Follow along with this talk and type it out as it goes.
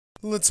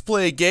Let's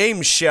play a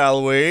game,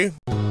 shall we?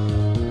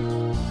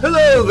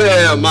 Hello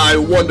there, my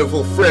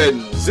wonderful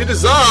friends. It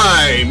is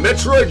I,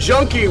 Metroid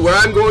Junkie, where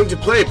I'm going to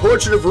play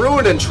Portrait of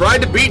Ruin and try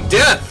to beat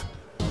Death.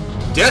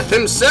 Death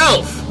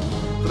himself.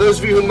 For those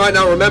of you who might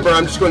not remember,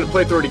 I'm just going to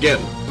play through it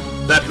again.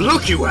 That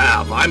look you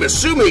have, I'm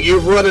assuming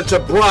you've run into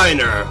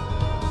Briner.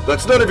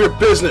 That's none of your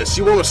business.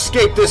 You won't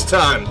escape this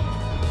time.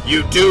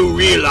 You do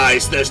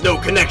realize there's no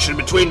connection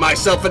between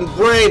myself and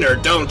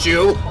Briner, don't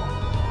you?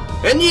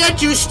 And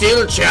yet you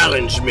still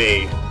challenge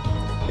me.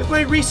 If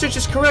my research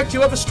is correct,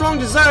 you have a strong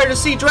desire to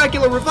see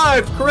Dracula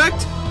revived,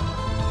 correct?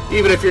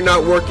 Even if you're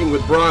not working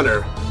with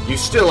Bronner, you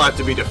still have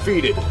to be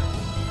defeated.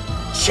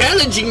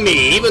 Challenging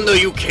me even though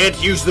you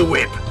can't use the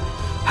whip.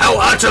 How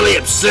utterly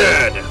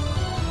absurd.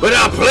 But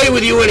I'll play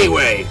with you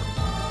anyway.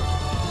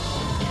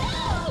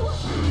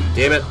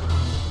 Damn it.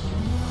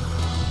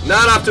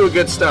 Not off to a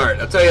good start,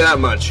 I'll tell you that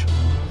much.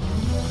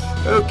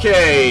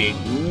 Okay,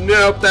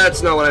 nope,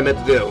 that's not what I meant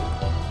to do.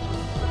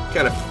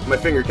 My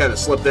finger kind of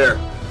slipped there.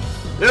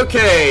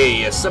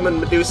 Okay, summon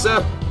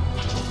Medusa.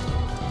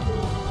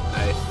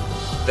 I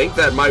think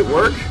that might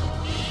work.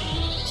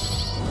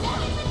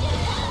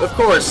 Of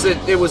course,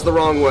 it was the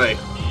wrong way.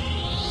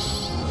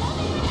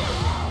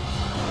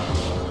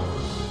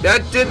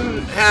 That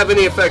didn't have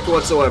any effect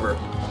whatsoever.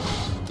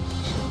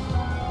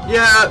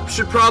 Yeah,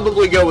 should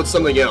probably go with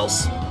something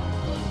else.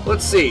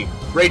 Let's see.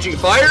 Raging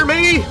Fire,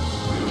 maybe?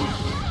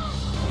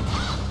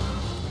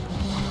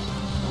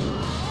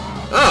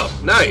 Oh,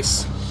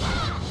 nice.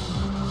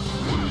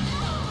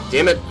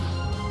 Damn it.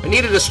 I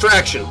need a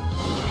distraction.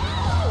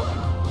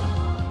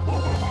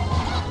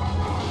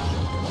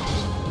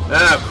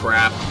 Oh,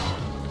 crap.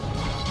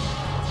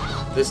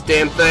 This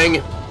damn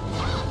thing.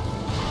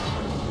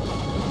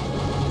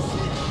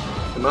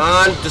 Come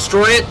on,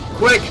 destroy it,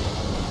 quick.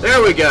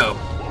 There we go.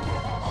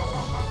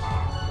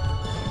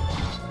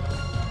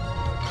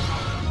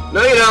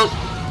 No, you don't.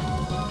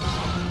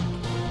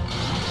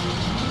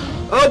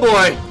 Oh,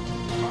 boy.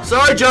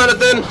 Sorry,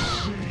 Jonathan.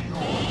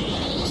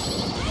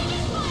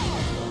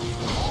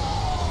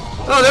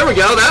 Oh, there we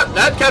go.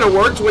 That kind of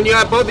worked. When you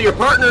have both of your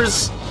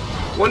partners,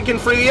 one can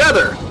free the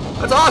other.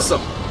 That's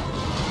awesome.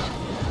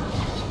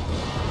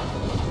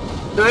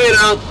 No, you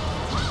don't.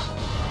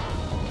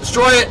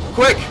 Destroy it,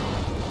 quick.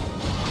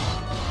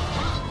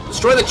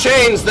 Destroy the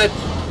chains that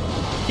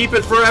keep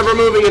it forever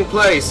moving in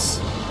place.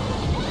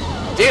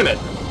 Damn it.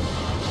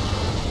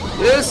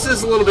 This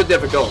is a little bit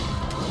difficult.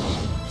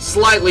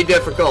 Slightly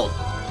difficult.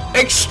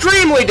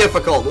 Extremely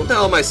difficult! What the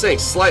hell am I saying?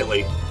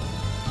 Slightly.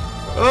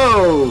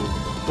 Oh,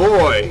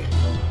 boy.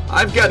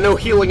 I've got no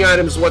healing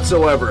items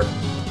whatsoever.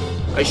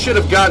 I should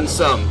have gotten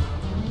some.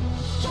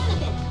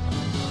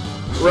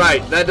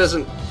 Right, that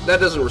doesn't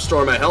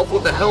restore my health.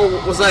 What the hell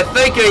was I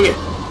thinking?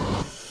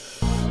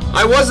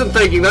 I wasn't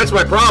thinking, that's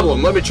my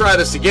problem. Let me try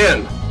this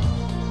again.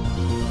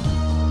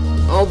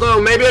 Although,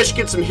 maybe I should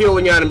get some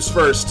healing items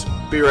first.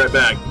 Be right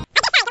back.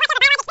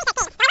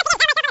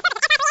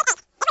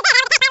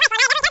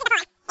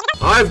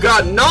 I've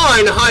got 9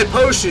 high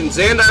potions,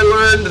 and I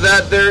learned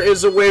that there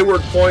is a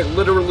wayward point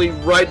literally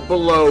right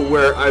below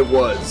where I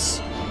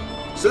was.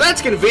 So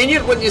that's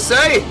convenient, wouldn't you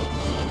say?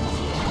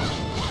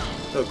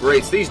 Oh great,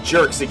 it's these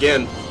jerks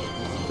again.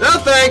 No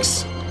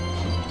thanks!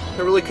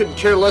 I really couldn't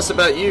care less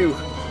about you.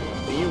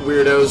 You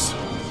weirdos.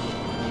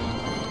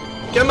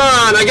 Come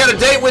on, I got a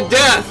date with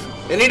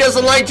Death, and he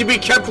doesn't like to be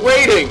kept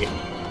waiting.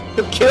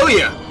 He'll kill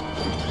you.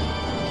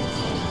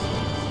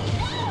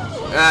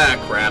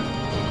 Ah, crap.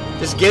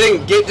 Just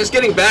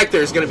getting back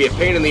there is going to be a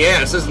pain in the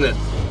ass, isn't it?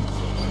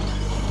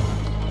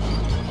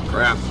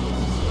 Crap.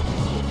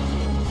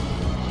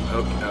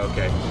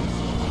 Okay.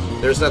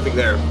 There's nothing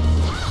there.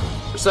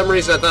 For some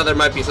reason, I thought there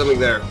might be something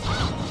there.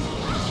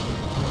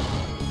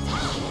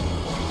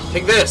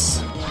 Take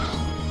this.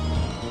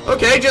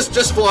 Okay,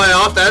 just fly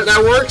off.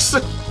 That works.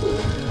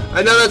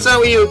 I know that's not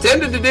what you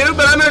intended to do,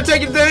 but I'm going to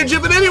take advantage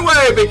of it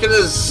anyway,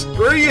 because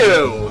screw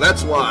you.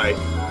 That's why.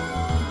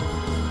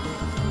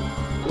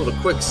 A little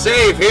quick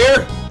save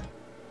here.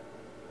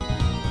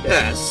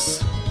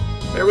 Yes.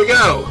 There we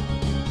go.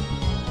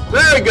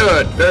 Very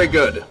good. Very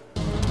good.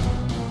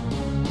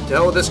 To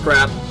hell with this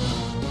crap.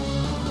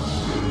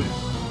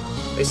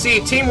 I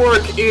see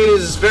teamwork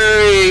is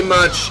very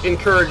much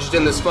encouraged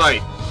in this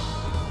fight.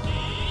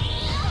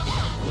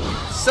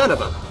 Son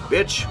of a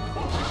bitch.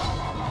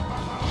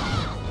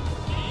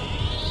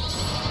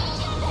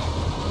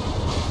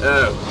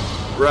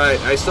 Oh, right.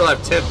 I still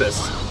have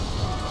Tempest.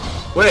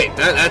 Wait,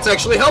 that's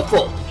actually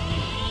helpful.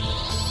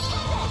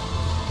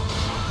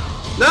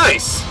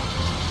 Nice!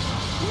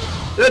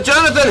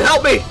 Jonathan,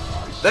 help me!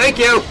 Thank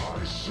you!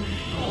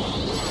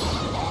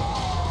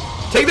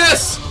 Take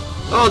this!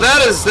 Oh,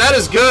 that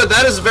is good.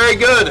 That is very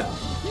good.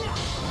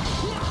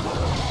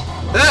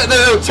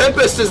 No,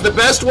 Tempest is the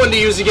best one to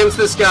use against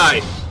this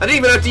guy. I didn't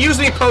even have to use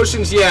any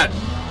potions yet.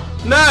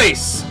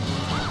 Nice!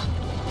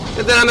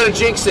 And then I'm gonna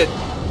jinx it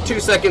 2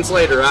 seconds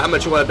later. How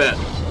much you want to bet?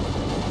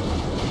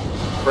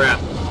 Crap.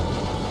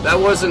 That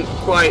wasn't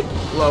quite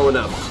low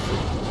enough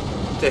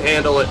to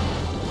handle it.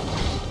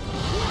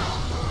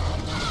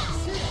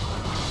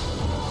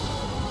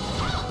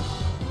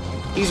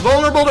 He's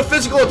vulnerable to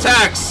physical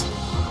attacks.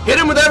 Hit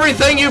him with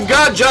everything you've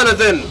got,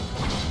 Jonathan.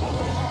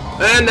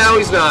 And now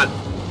he's not.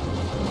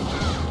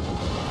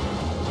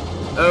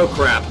 Oh,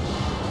 crap.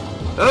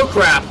 Oh,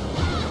 crap.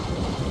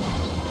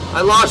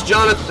 I lost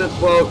Jonathan.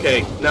 Well,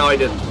 okay. No, I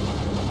didn't.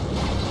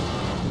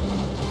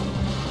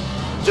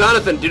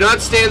 Jonathan, do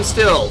not stand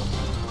still.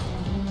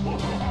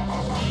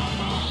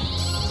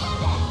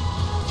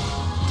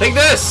 Take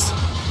this!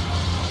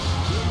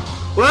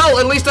 Well,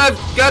 at least I've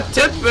got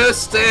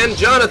Tempest and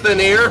Jonathan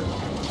here.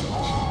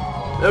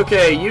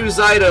 Okay, use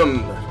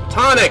item.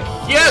 Tonic.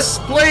 Yes,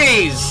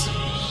 please!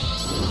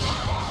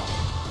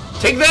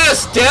 Take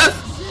this, Death!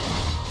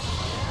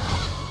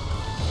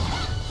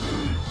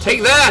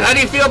 Take that! How do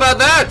you feel about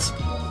that?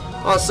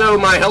 Also,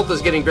 my health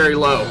is getting very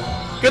low.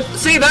 Good.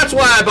 See, that's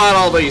why I bought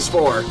all these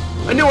for.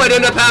 I knew I'd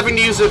end up having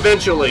to use it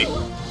eventually.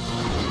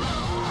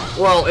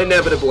 Well,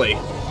 inevitably.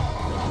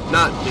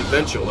 Not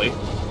eventually.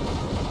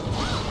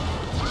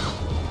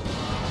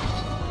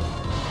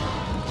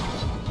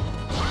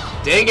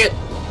 Dang it.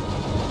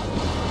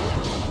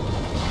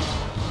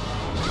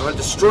 I want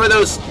to destroy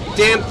those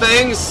damn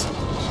things.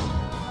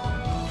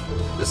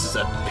 This is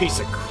a piece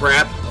of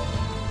crap.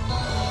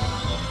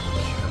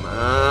 Come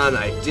on,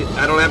 I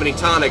don't have any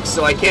tonics,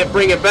 so I can't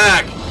bring it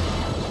back.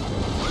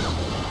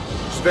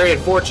 It's very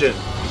unfortunate.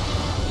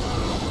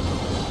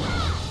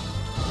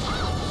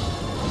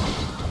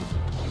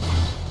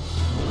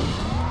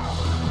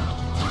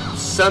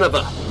 Son of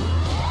a...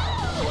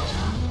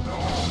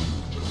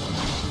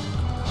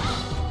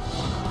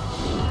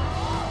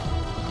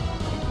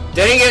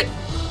 Dang it!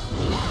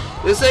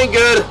 This ain't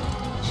good.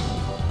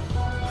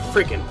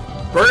 Freaking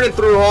burning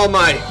through all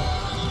my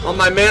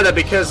mana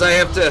because I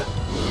have to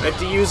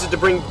use it to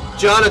bring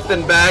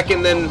Jonathan back,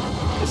 and then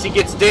as he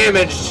gets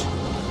damaged,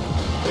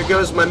 there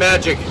goes my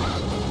magic.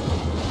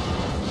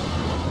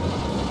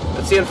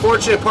 That's the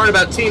unfortunate part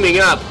about teaming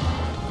up.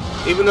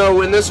 Even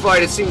though in this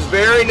fight it seems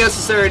very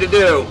necessary to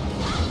do.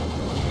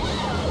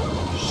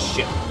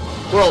 Shit.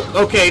 Well,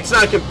 okay, it's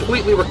not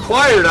completely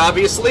required,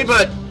 obviously,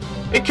 but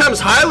it comes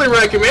highly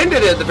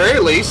recommended at the very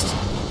least.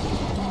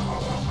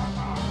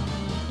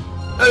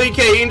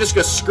 Okay, you can just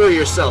go screw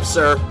yourself,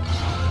 sir.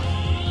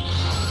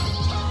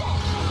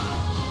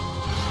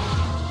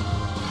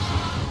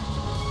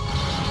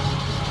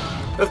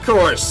 Of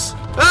course.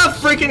 Of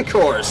freaking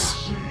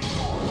course.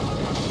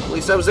 At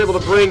least I was able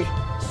to bring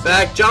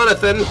back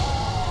Jonathan.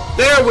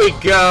 There we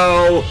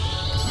go.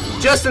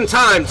 Just in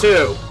time,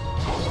 too.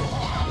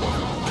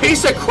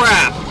 Piece of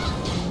crap.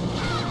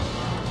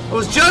 I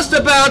was just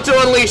about to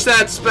unleash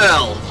that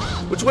spell,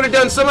 which would have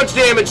done so much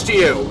damage to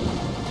you.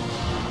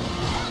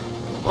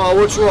 Oh,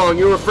 what's wrong?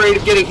 You were afraid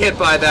of getting hit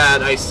by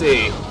that, I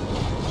see.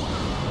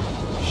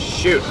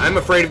 Shoot, I'm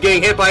afraid of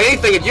getting hit by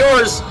anything at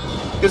yours,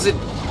 because it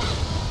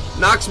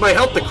knocks my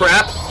health to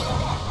crap.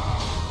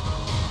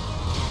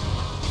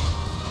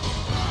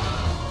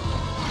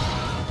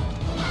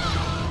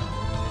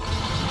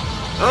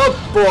 Oh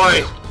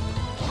boy!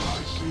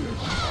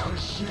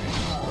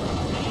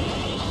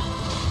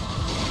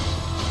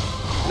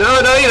 No,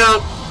 you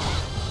don't.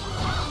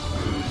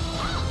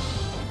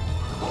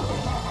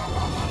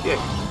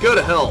 Yeah, go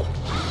to hell.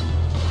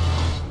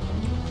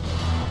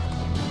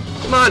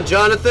 Come on,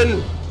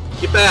 Jonathan.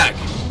 Get back.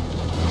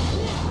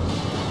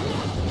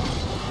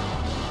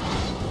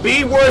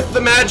 Be worth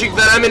the magic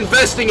that I'm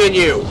investing in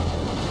you.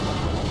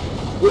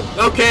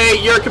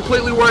 Okay, you're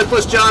completely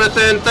worthless,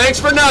 Jonathan. Thanks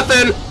for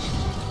nothing.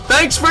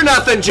 Thanks for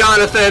nothing,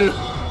 Jonathan.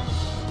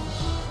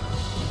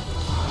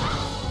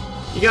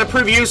 You gonna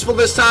prove useful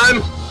this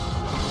time?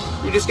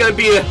 You're just gonna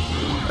be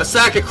a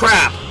sack of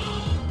crap.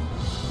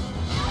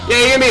 Yeah,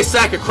 you're gonna be a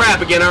sack of crap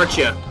again, aren't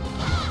you?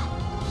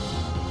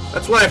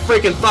 That's what I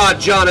freaking thought,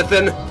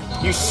 Jonathan.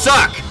 You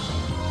suck.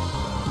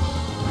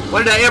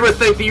 Why did I ever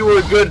think that you were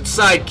a good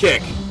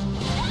sidekick?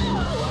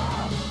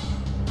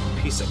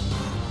 Piece of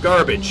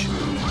garbage.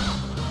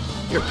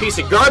 You're a piece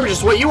of garbage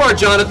is what you are,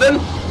 Jonathan.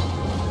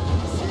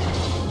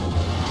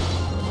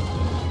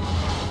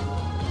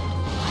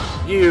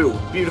 You,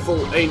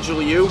 beautiful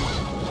angel, you.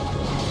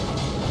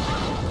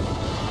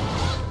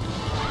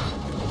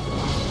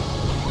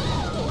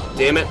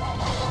 Damn it.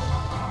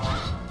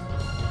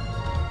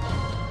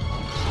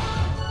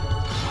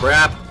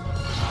 Crap.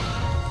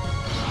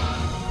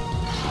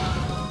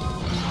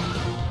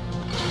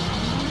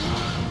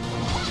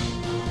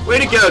 Way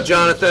to go,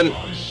 Jonathan.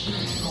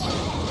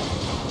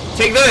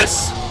 Take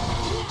this.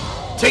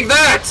 Take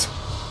that.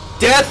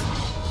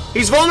 Death.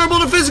 He's vulnerable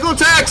to physical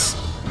attacks.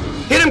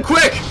 Hit him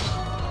quick.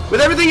 With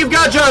everything you've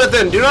got,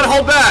 Jonathan. Do not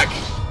hold back.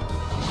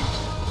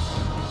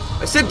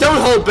 I said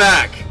don't hold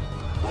back.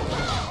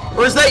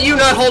 Or is that you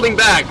not holding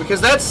back?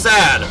 Because that's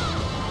sad.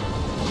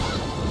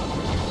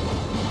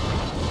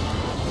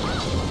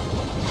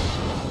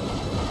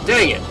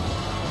 Dang it.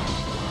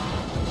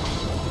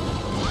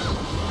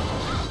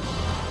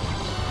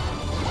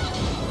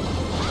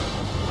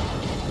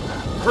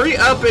 Hurry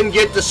up and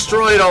get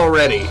destroyed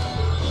already.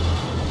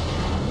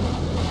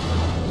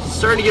 It's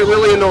starting to get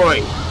really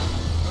annoying.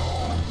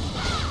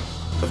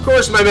 Of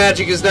course my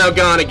magic is now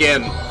gone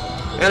again.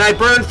 And I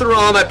burned through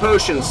all my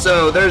potions,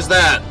 so there's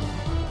that.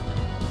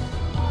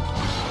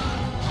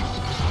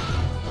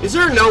 Is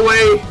there no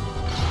way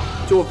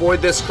to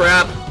avoid this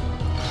crap?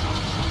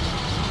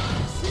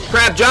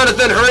 Crap,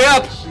 Jonathan, hurry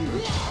up!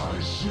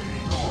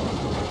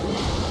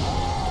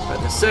 I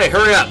have to say,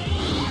 hurry up.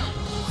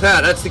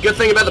 That's the good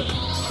thing about the...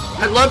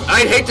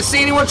 I'd hate to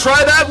see anyone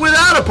try that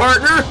without a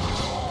partner.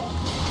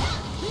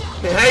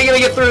 Hey, how are you gonna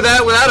get through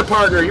that without a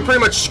partner? You're pretty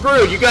much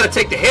screwed. You gotta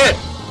take the hit.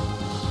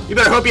 You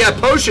better hope you have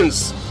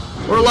potions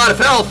or a lot of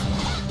health.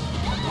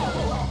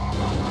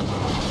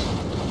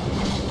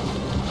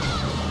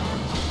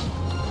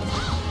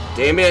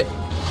 Damn it.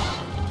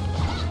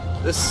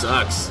 This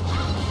sucks.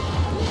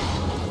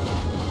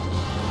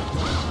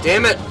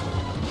 Damn it.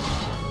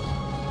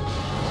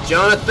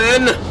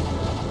 Jonathan.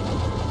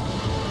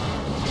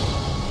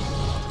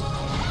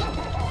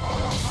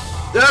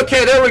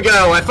 Okay, there we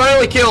go. I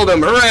finally killed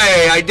him.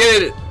 Hooray! I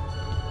did it.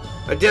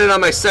 I did it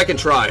on my second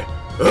try.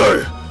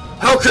 Ugh.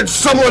 How could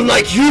someone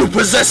like you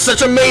possess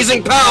such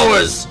amazing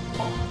powers?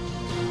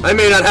 I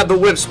may not have the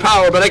whip's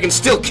power, but I can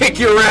still kick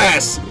your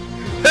ass.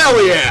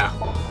 Hell yeah!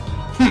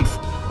 Humph,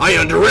 I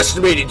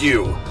underestimated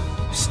you.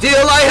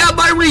 Still, I have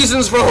my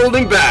reasons for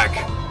holding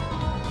back.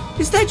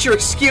 Is that your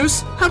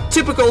excuse? How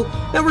typical.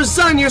 Now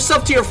resign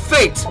yourself to your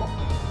fate.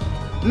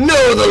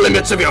 Know the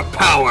limits of your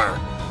power.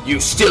 You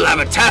still have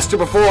a task to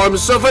perform,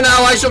 so for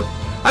now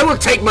I will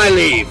take my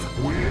leave.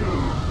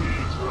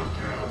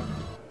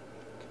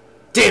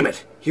 Damn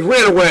it, he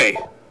ran away.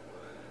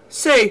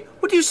 Say,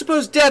 what do you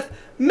suppose Death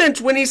meant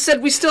when he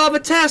said we still have a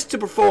task to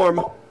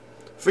perform?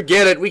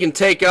 Forget it, we can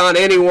take on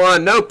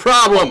anyone, no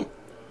problem.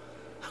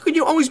 How can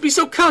you always be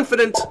so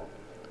confident?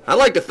 I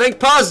like to think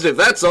positive,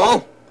 that's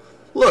all.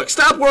 Look,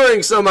 stop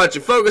worrying so much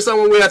and focus on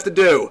what we have to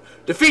do.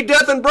 Defeat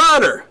Death and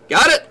Bronner.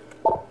 Got it?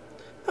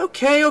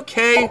 Okay,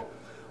 okay.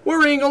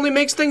 Worrying only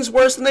makes things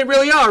worse than they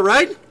really are,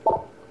 right?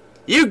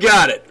 You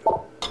got it.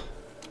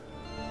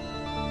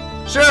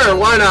 Sure,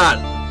 why not?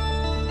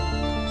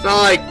 It's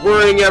not like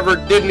worrying ever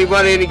did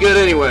anybody any good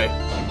anyway.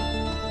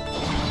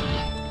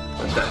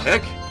 What the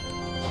heck?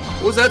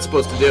 What was that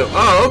supposed to do?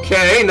 Oh,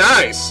 okay,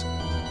 nice.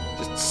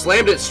 Just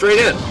slammed it straight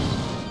in.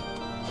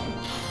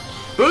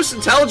 Boost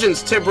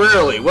intelligence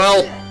temporarily.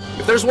 Well,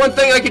 if there's one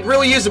thing I could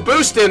really use a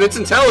boost in, it's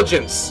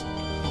intelligence.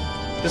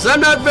 Because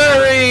I'm not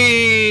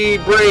very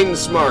brain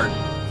smart.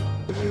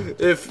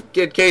 If,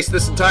 in case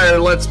this entire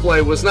Let's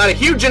Play was not a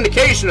huge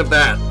indication of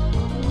that.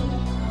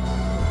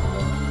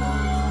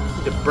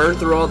 To burn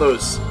through all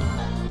those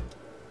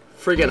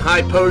friggin'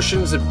 high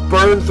potions and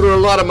burn through a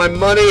lot of my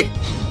money.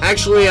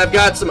 Actually, I've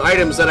got some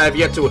items that I've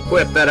yet to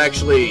equip that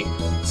actually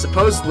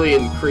supposedly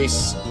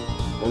increase...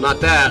 Well,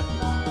 not that.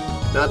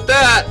 Not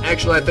that!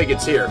 Actually, I think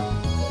it's here.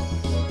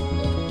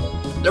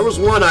 There was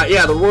one,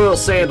 yeah, the Royal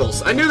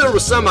Sandals. I knew there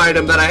was some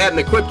item that I hadn't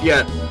equipped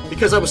yet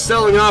because I was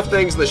selling off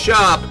things in the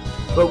shop,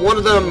 but one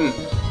of them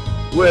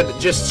would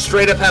just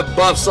straight up have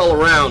buffs all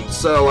around,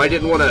 so I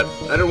didn't want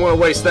to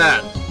waste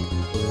that.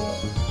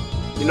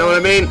 You know what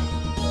I mean?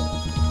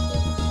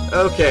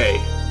 Okay.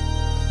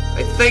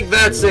 I think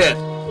that's it.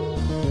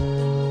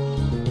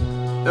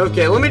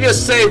 Okay, let me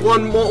just save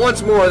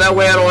once more, that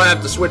way I don't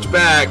have to switch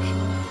back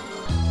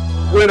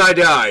when I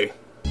die.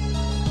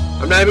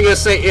 I'm not even going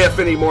to say if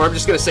anymore, I'm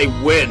just going to say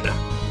when.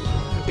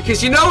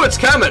 Because you know it's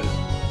coming.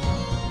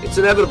 It's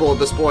inevitable at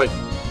this point.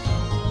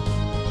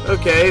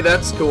 Okay,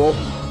 that's cool.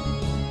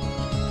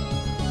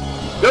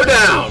 Go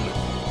down!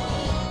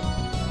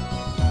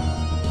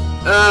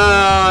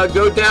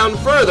 Go down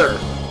further.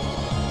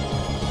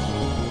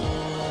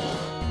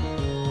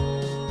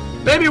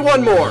 Maybe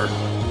one more.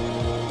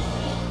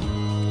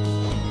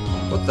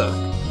 What the?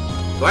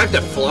 Do I have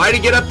to fly to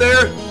get up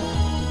there?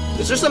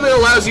 Is there something that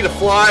allows you to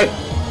fly?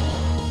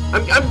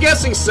 I'm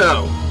guessing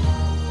so.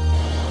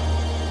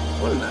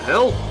 What in the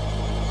hell?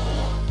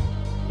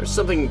 There's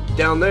something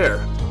down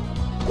there.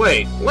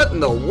 Wait, what in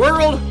the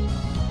world?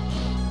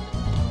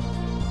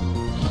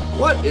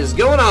 What is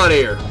going on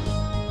here?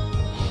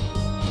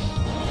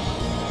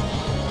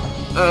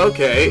 Oh,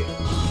 okay.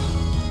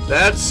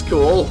 That's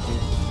cool.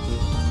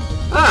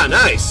 Ah,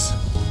 nice.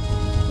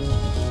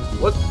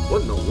 What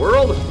in the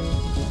world?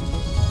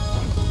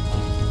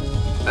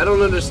 I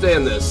don't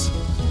understand this.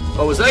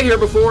 Oh, was I here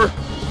before?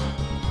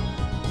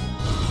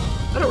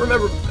 I don't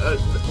remember.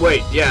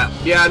 Wait, yeah,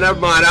 never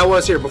mind. I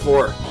was here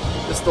before.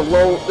 This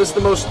is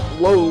the most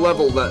low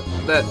level that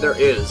there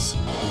is.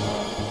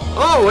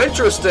 Oh,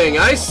 interesting.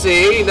 I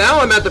see. Now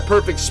I'm at the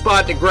perfect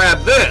spot to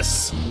grab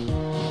this.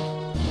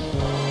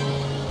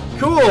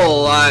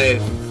 Cool, I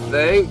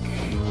think.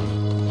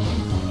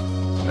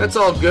 That's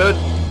all good.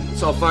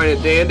 It's all fine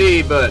and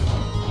dandy, but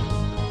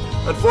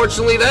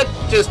unfortunately, that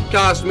just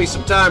cost me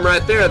some time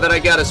right there that I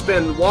gotta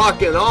spend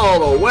walking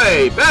all the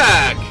way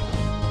back.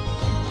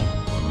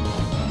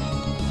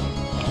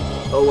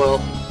 Oh well.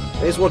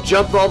 May as well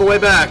jump all the way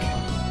back.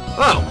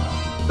 Oh,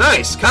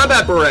 nice.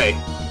 Combat beret.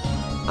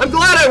 I'm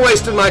glad I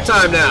wasted my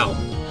time now.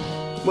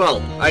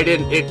 Well, I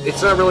didn't.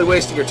 It's not really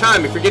wasting your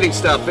time if you're getting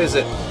stuff, is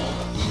it?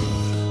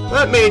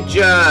 Let me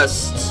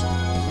just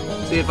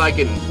see if I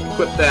can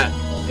equip that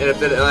And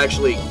if it'll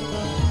actually...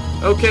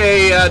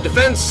 Okay,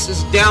 defense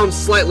is down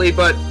slightly,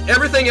 but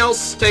everything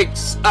else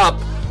takes up.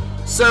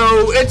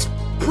 So it's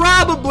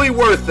probably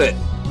worth it.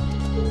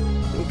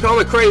 You can call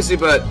me crazy,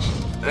 but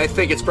I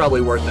think it's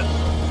probably worth it.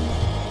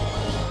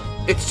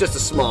 It's just a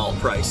small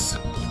price.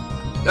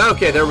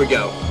 Okay, there we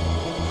go.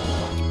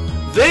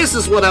 This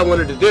is what I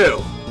wanted to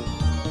do.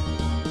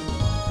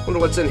 Wonder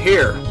what's in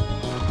here.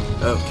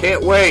 Oh,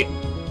 can't wait.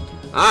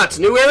 Ah, it's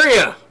a new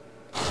area.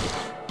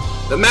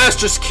 The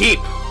Master's Keep.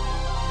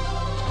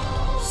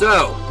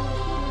 So,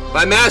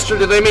 by Master,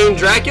 do they mean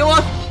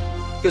Dracula?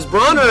 Because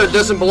Bronner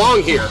doesn't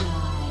belong here.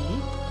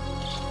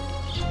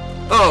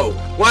 Oh,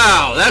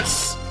 wow,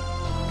 that's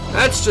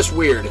just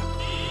weird.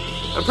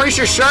 I'm pretty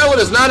sure Charlotte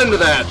is not into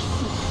that.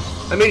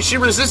 I mean, she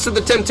resisted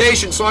the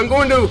temptation, so I'm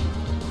going to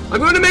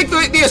make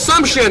the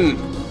assumption.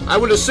 I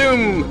would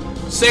assume,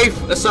 safe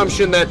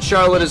assumption, that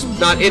Charlotte is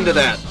not into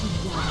that.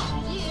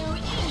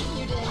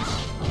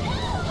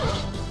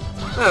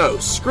 Oh,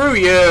 screw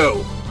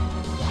you.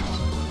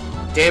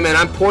 Damn it,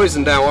 I'm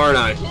poisoned now, aren't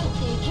I?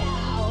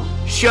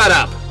 Shut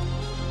up.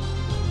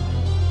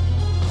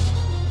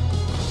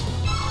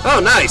 Oh,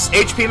 nice.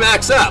 HP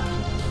max up.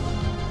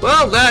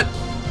 Well, that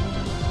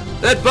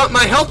bumped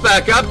my health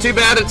back up. Too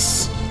bad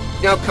it's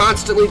now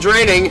constantly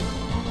draining.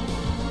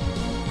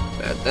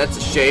 That's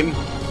a shame,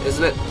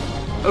 isn't it?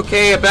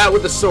 Okay, a bat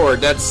with the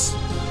sword. That's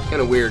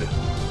kind of weird.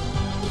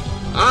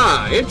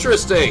 Ah,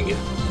 interesting.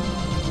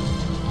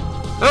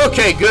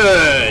 Okay,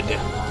 good.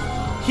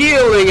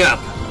 Healing up.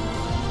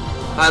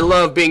 I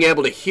love being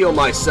able to heal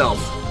myself.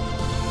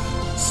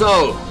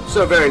 So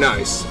very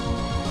nice.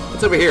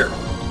 What's over here?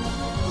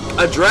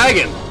 A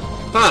dragon.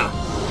 Huh.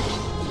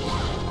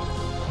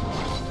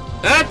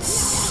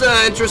 That's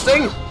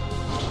interesting.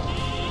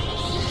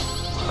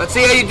 Let's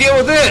see how you deal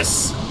with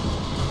this.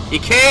 You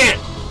can't.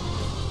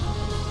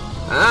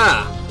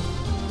 Ah.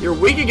 You're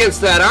weak against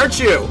that, aren't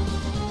you?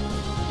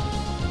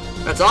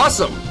 That's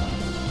awesome.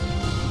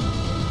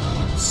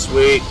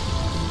 Sweet.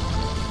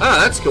 Ah,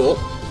 that's cool.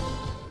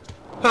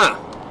 Huh.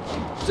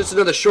 Just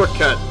another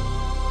shortcut.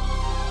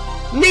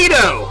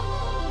 Neato!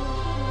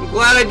 I'm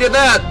glad I did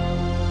that.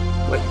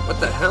 Wait, what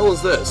the hell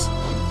is this?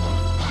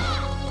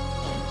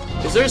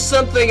 Is there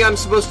something I'm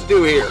supposed to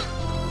do here?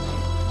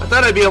 I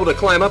thought I'd be able to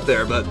climb up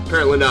there, but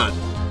apparently not.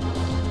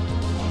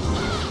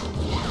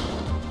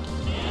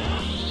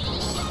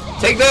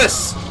 Take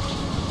this!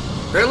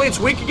 Apparently it's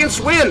weak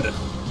against wind.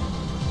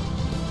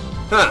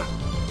 Huh.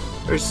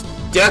 There's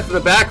death in the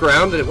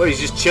background. What, he's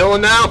just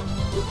chilling now?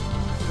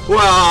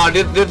 Wow,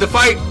 did the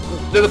fight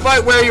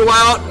wear you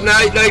out?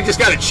 Now you just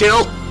gotta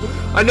chill?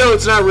 I know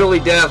it's not really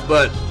death,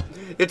 but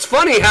it's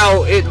funny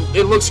how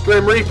it looks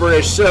Grim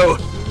Reaper-ish, so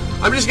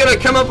I'm just gonna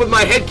come up with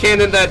my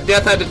headcanon that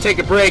death had to take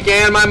a break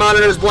and my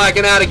monitor's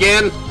blacking out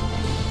again.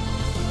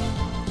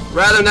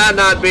 Rather that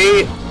not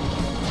be.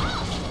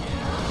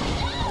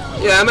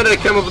 Yeah, I'm gonna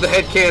come up with a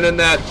headcanon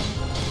that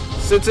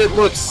since it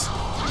looks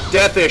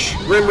deathish,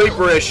 Grim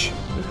Reaper-ish,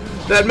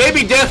 that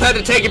maybe death had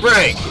to take a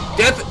break.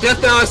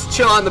 Death now has to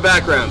chill out in the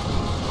background.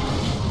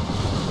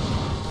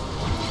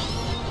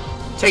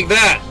 Take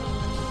that,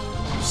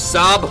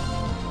 sob.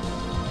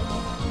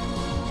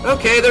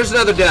 Okay, there's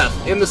another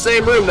death. In the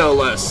same room, no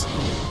less.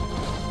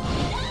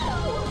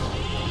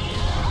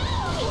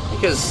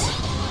 Because...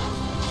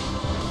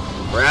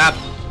 crap.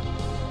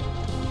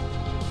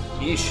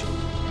 Yeesh.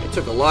 It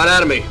took a lot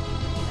out of me.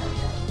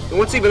 And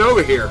what's even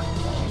over here?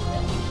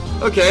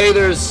 Okay,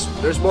 there's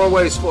more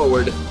ways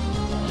forward.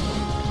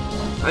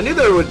 I knew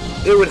there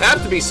would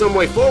have to be some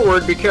way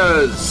forward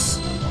because...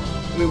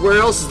 I mean, where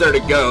else is there to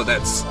go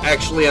that's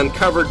actually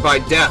uncovered by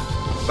death?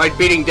 By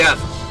beating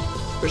death?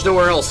 There's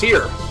nowhere else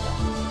here.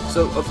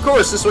 So, of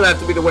course, this would have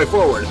to be the way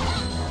forward.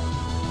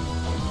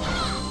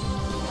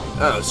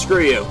 Oh,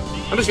 screw you.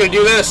 I'm just gonna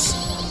do this.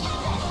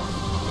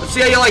 Let's see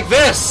how you like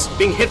this.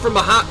 Being hit from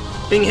behind,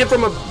 being hit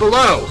from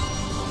below.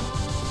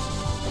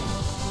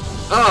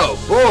 Oh,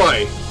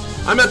 boy.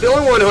 I'm not the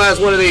only one who has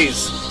one of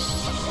these.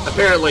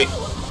 Apparently.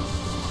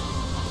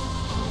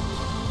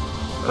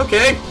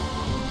 Okay.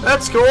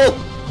 That's cool.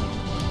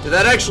 Did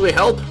that actually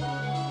help?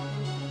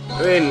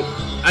 I mean,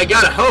 I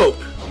gotta hope.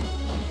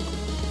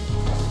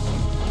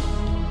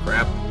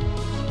 Crap.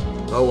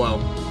 Oh well.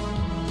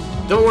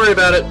 Don't worry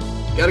about it.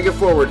 Gotta go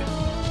forward.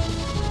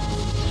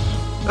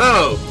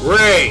 Oh,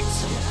 great.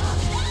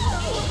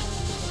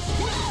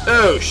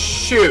 Oh,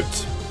 shoot.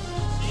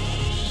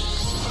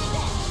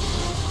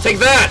 Take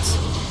that.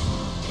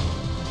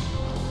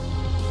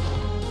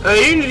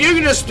 You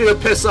can just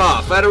piss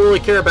off. I don't really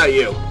care about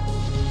you.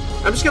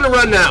 I'm just gonna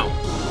run now.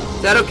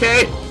 Is that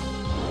okay?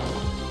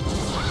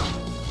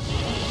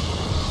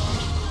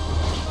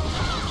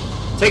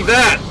 Take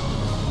that.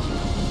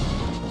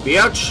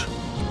 Ouch.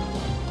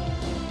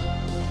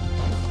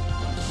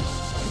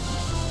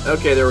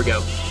 Okay, there we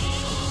go.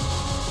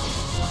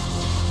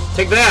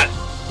 Take that.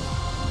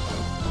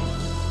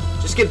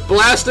 Just get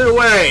blasted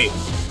away.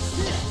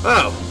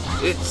 Oh,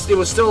 it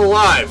was still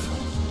alive.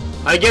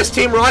 I guess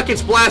Team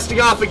Rocket's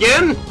blasting off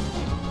again?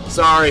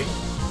 Sorry.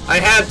 I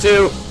had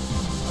to.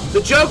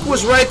 The joke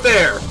was right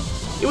there.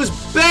 It was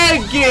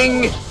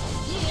begging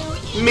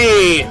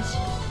me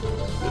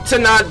to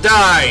not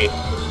die.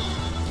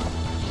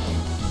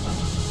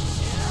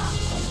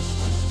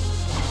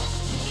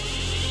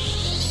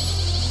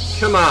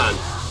 Come on.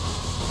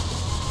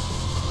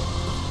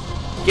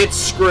 Get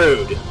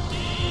screwed.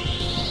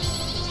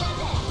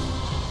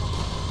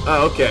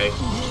 Oh, okay.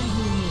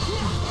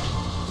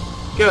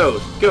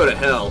 Go to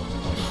hell.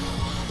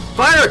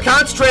 Fire a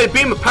concentrated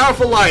beam of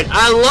powerful light.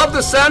 I love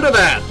the sound of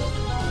that.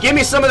 Give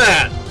me some of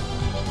that.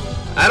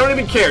 I don't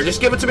even care. Just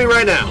give it to me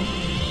right now.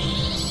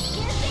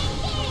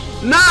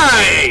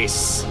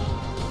 Nice!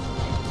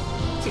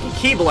 It's like a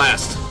key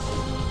blast.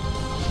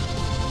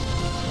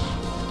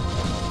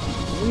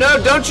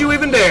 No, don't you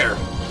even dare.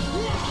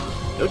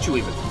 Don't you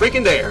even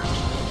freaking dare.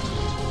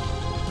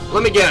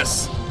 Let me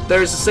guess.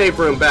 There's a save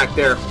room back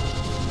there.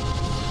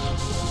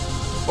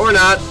 Or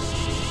not.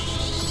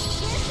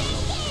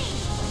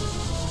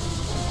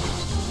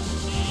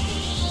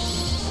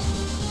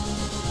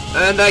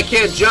 And I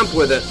can't jump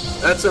with it.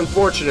 That's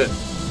unfortunate.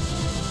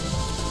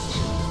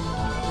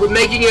 We're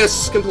making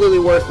us completely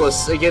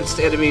worthless against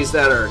enemies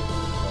that are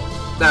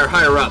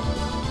higher up.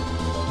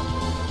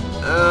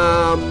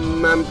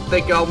 I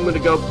think I'm gonna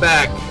go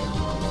back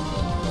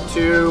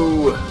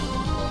to...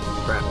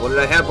 Crap, what did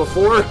I have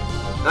before?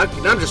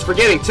 I'm just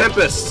forgetting.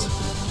 Tempest!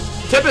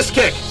 Tempest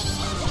kick!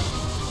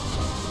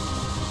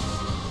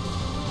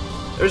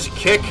 There's a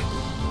kick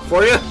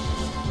for you.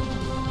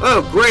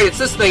 Oh, great, it's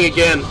this thing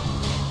again.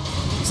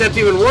 Except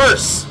even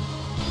worse.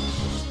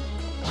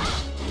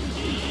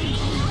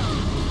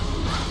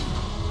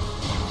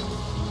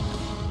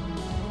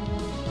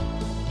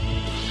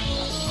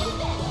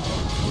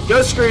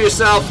 Go screw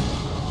yourself.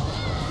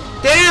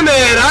 Damn it,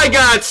 I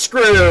got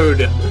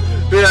screwed.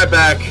 Be right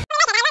back.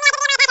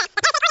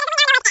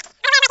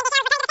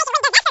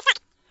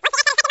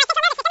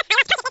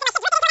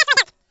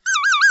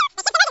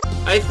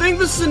 I think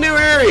this is a new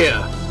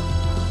area.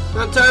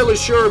 Not entirely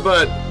sure,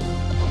 but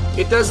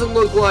it doesn't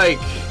look like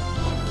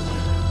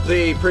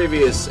the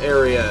previous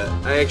area.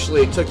 I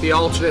actually took the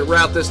alternate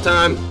route this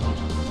time.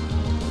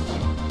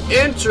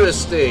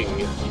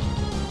 Interesting.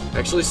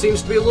 Actually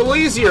seems to be a little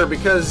easier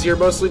because you're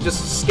mostly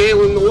just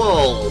scaling the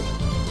wall.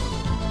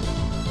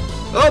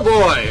 Oh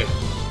boy.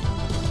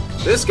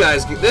 This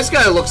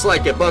guy looks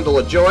like a bundle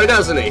of joy,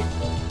 doesn't he?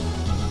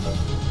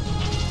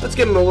 Let's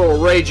give him a little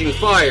raging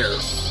fire.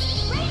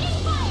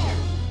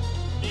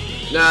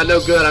 Nah,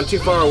 no good. I'm too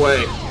far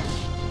away.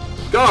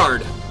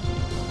 Guard.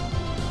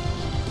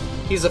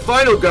 He's a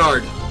final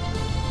guard.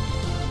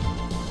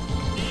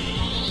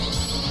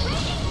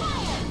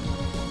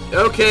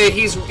 Okay,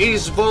 he's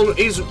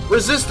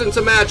resistant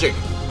to magic.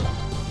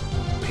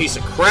 Piece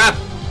of crap.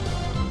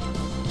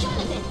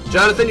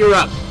 Jonathan, you're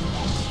up.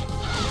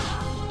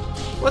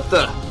 What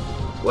the?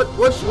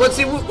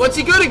 What's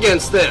he good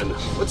against then?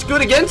 What's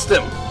good against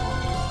him?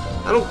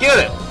 I don't get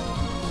it.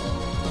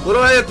 What do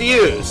I have to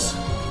use?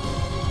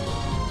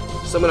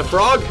 Summon a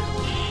frog?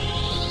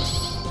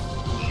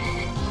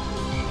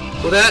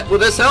 Will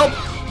this help?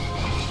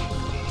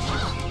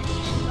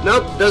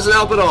 Nope, doesn't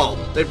help at all.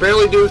 They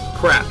barely do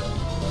crap.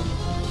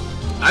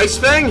 Ice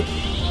Fang?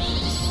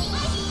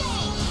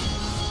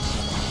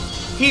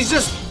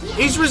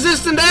 He's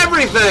resistant to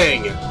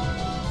everything!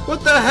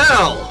 What the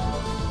hell?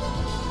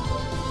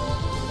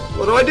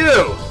 What do I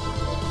do?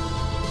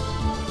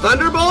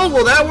 Thunderbolt?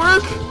 Will that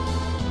work?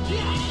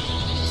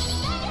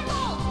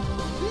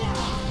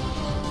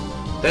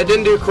 That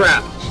didn't do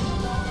crap.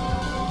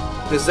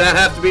 Does that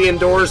have to be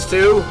indoors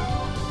too?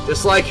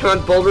 Just like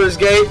on Baldur's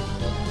Gate?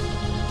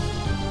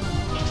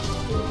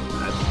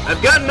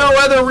 I've got no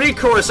other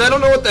recourse. I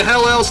don't know what the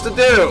hell else to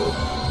do.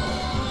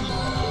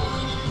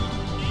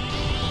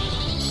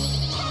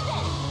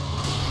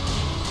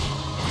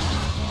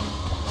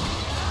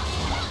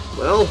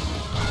 Well,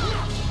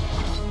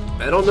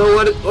 I don't know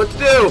what to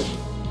do.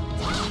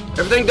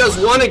 Everything does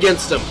one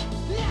against him.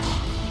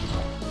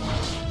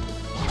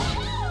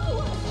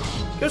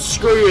 Go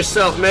screw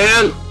yourself,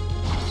 man.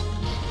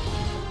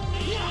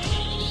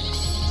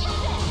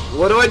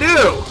 What do I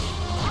do?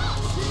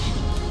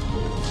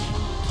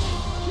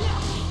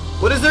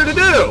 What is there to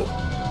do?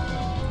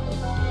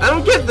 I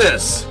don't get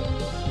this.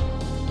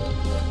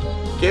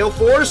 Gale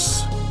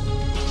Force?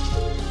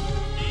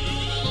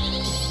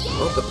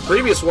 Well, the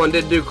previous one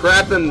didn't do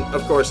crap, and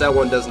of course that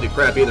one doesn't do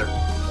crap either.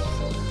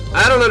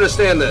 I don't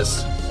understand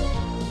this.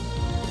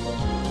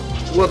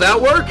 Will that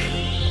work?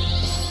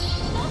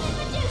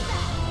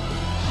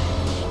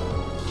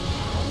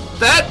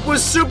 That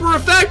was super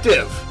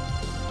effective!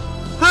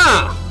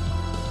 Huh.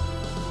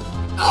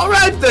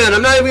 Alright then,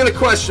 I'm not even gonna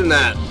question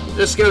that.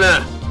 Just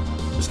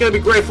gonna be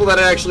grateful that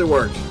it actually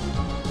worked.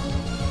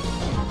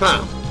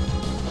 Huh.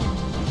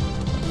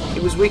 He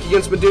was weak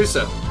against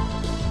Medusa.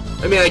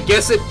 I mean, I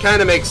guess it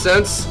kinda makes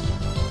sense.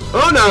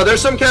 Oh no,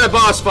 there's some kind of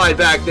boss fight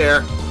back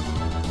there.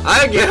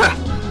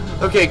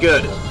 Okay,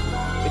 good.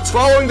 It's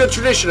following the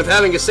tradition of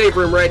having a save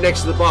room right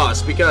next to the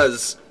boss,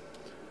 because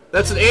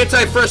that's an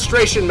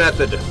anti-frustration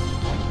method.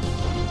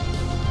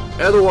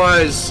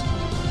 Otherwise,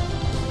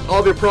 all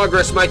of your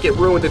progress might get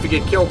ruined if you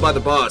get killed by the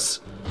boss.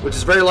 which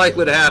is very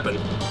likely to happen,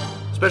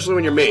 especially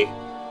when you're me.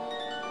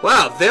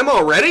 Wow, them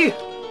already?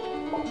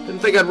 Didn't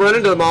think I'd run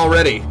into them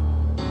already.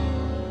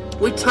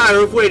 We tire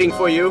of waiting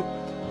for you.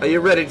 Are you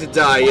ready to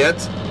die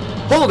yet?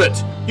 Hold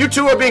it! You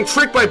two are being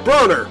tricked by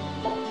Broner!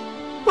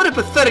 What a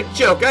pathetic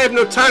joke! I have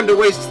no time to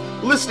waste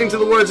listening to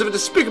the words of a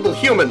despicable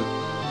human.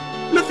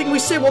 Nothing we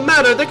say will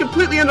matter. They're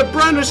completely under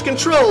Broner's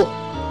control.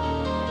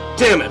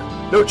 Damn it.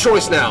 No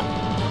choice now.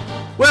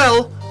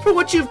 Well, for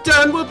what you've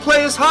done, we'll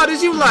play as hard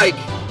as you like.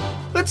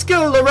 Let's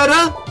go,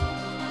 Loretta.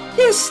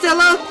 Here's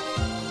Stella.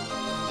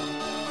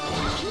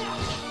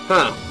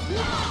 Huh.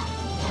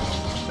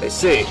 I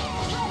see.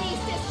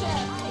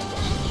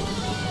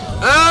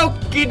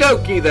 Okie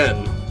dokie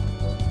then.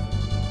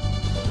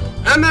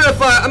 I'm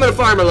gonna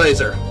farm a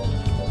laser.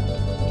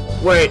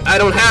 Wait, I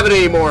don't have it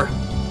anymore.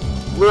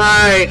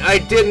 Right, I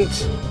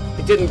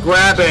didn't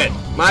grab it.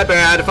 My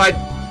bad.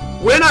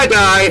 When I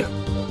die,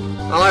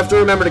 I'll have to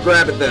remember to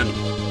grab it then.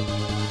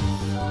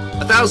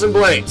 1,000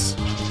 blades.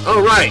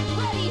 Oh, right.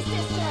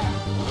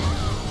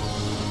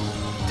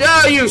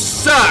 Oh, you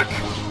suck!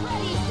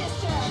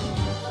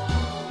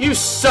 You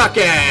suck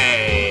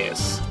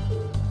ass!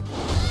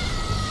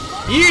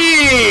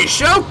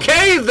 Yeesh!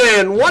 Okay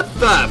then! What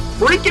the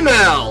freaking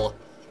hell?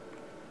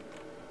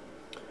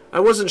 I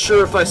wasn't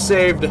sure if I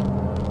saved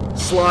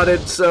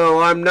slotted,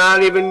 so I'm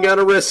not even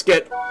gonna risk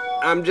it.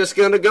 I'm just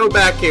gonna go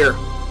back here.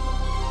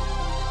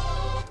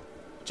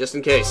 Just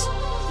in case.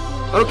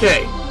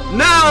 Okay,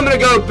 now I'm gonna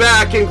go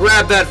back and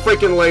grab that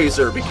freaking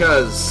laser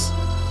because...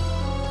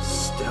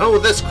 oh,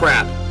 this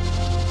crap.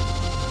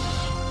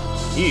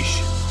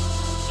 Yeesh.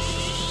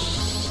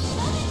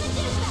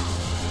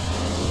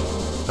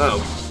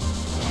 Oh.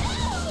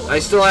 I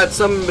still had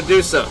some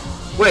Medusa.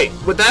 Wait,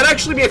 would that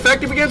actually be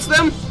effective against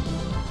them?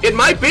 It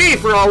might be,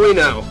 for all we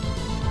know.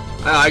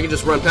 I can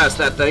just run past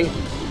that thing.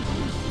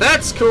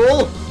 That's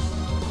cool.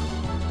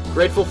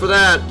 Grateful for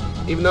that,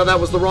 even though that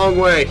was the wrong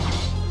way.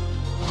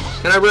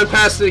 Can I run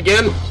past it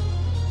again?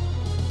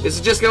 Is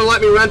it just gonna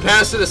let me run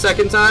past it a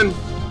second time?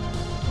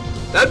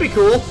 That'd be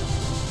cool.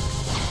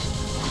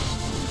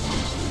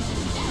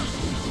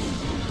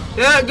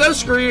 Yeah, go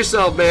screw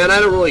yourself, man. I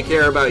don't really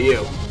care about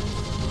you.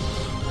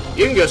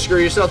 You can go screw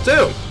yourself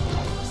too.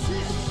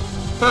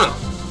 Huh.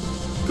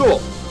 Cool.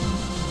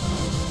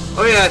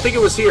 Oh yeah, I think it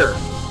was here.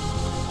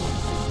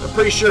 I'm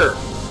pretty sure.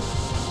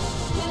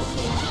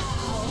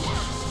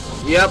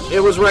 Yep, it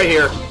was right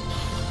here.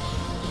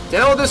 The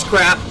hell with this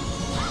crap.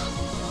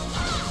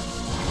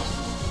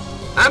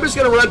 I'm just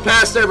gonna run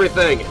past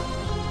everything.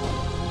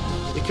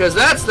 Because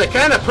that's the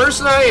kind of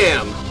person I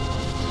am.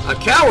 A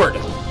coward.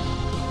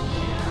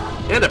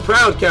 And a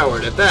proud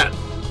coward at that.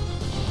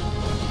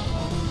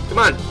 Come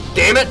on,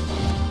 damn it.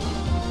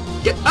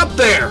 Get up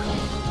there.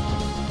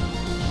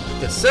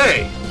 To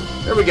say.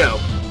 There we go.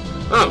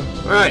 Oh,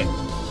 alright.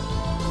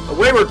 A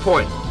wayward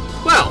point.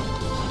 Well,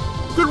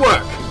 good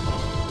work.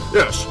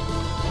 Yes.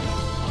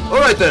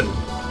 Alright then.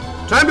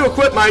 Time to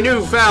equip my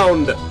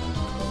newfound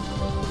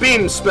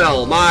beam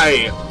spell.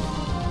 My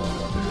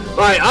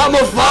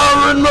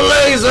Amafaran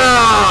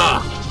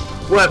Malaysia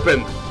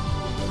weapon.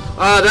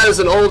 That is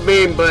an old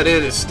meme, but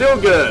it is still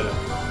good.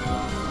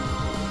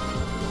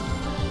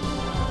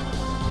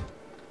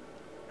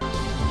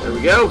 There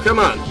we go. Come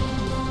on.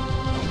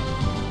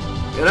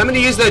 And I'm going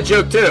to use that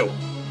joke too.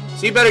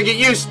 So you better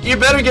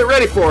get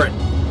ready for it.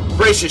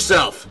 Brace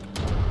yourself.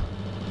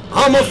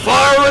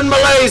 Amafaran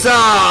Malaysia.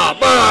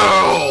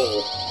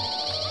 Bow!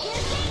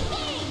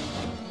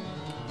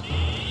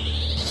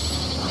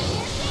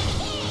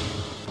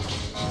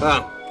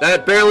 Oh,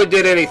 that barely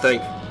did anything.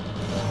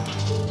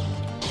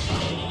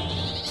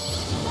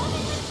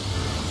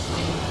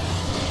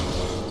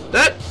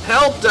 That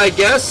helped, I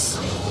guess,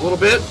 a little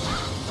bit.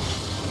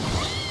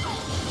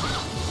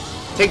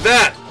 Take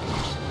that.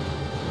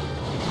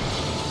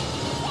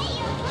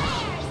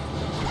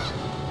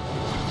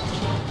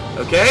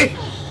 Okay.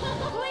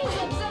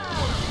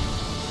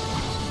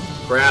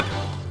 Crap.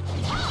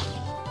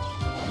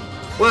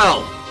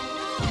 Well,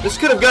 this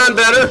could have gone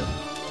better.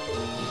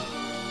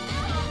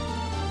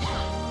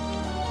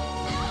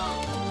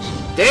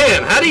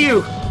 Damn, how do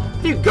you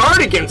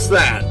guard against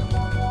that?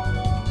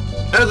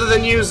 Other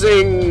than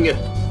using...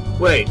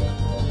 wait.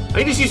 I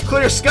can just use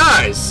clear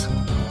skies.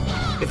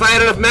 If I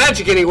had enough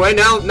magic anyway,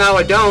 now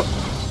I don't.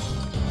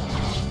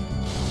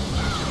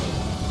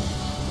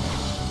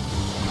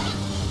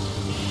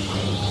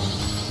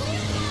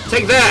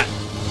 Take that.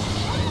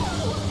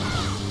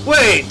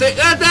 Wait,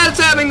 that's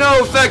having no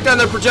effect on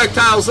the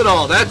projectiles at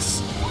all. That's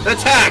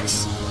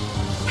hacks.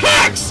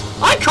 Hacks!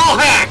 I call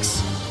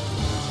hacks!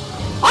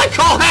 I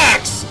call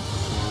hacks!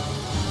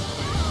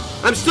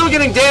 I'm still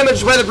getting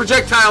damaged by the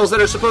projectiles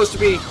that are supposed to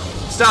be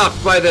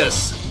stopped by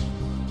this.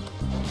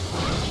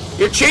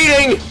 You're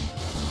cheating!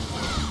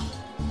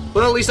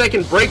 Well, at least I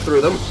can break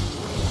through them.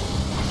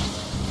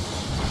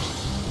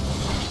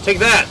 Take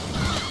that.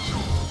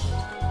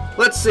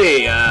 Let's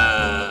see,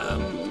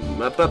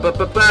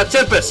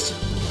 Tempest.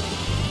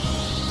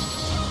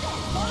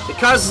 It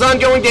causes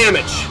ongoing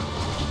damage.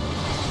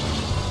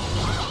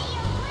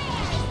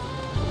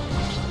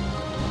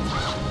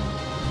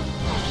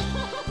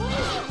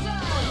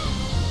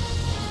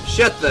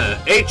 Shut the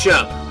H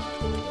up.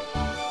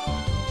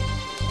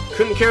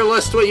 Couldn't care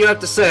less what you have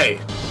to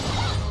say.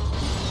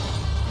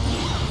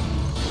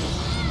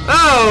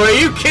 Oh, are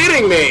you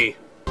kidding me?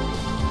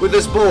 With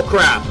this bull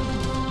crap.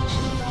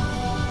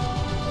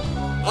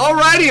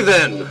 Alrighty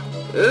then.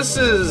 This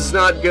is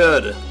not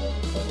good.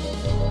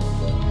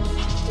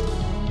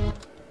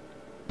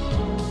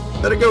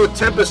 Better go with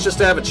Tempest just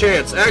to have a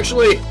chance.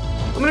 Actually,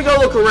 I'm gonna go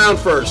look around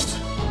first.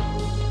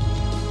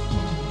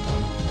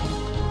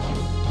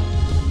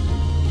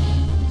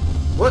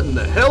 What in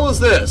the hell is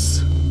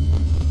this?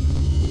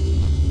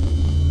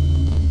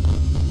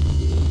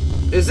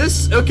 Is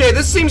this... Okay,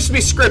 this seems to be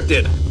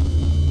scripted.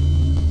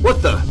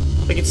 What the?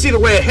 I can see the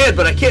way ahead,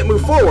 but I can't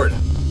move forward.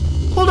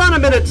 Hold on a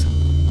minute.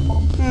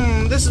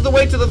 This is the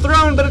way to the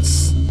throne, but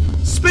it's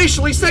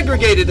spatially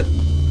segregated.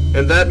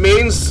 And that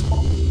means...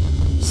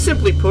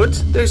 Simply put,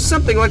 there's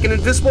something like an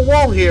invisible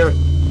wall here.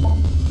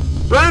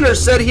 Browner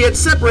said he had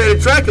separated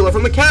Dracula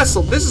from the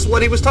castle. This is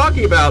what he was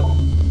talking about.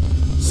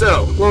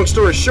 So, long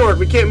story short,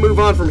 we can't move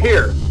on from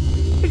here.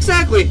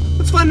 Exactly.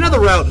 Let's find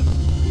another route.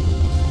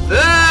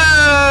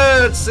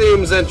 That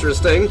seems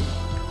interesting.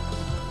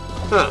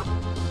 Huh.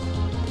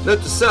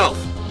 Note to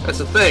self.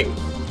 That's a thing.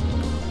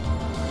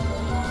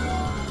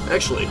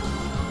 Actually,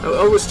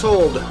 I was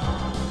told...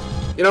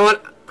 You know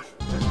what?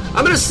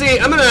 I'm gonna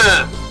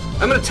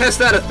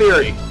test out a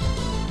theory.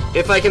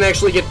 If I can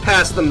actually get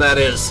past them, that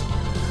is.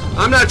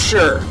 I'm not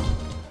sure.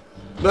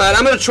 But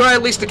I'm gonna try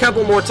at least a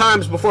couple more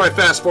times before I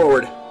fast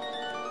forward.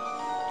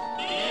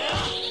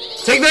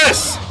 Take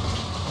this!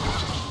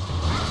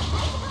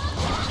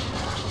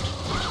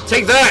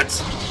 Take that!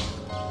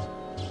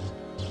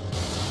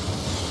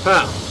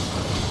 Huh.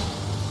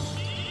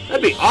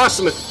 That'd be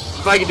awesome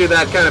if I could do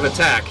that kind of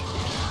attack.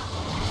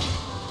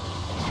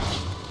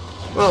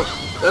 Well,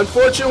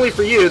 unfortunately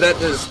for you, that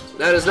is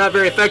not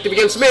very effective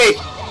against me.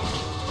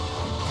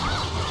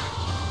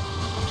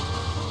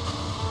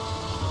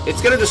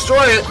 It's gonna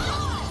destroy it.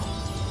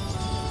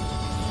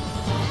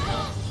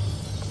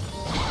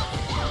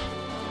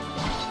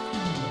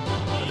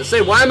 To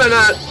say, why am I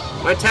not?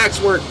 My attacks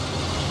weren't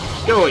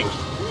going.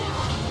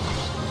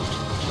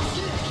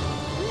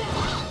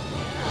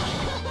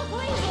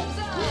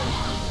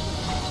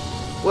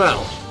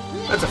 Well,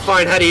 that's a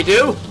fine how do you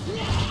do.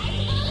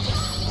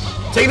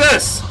 Take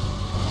this!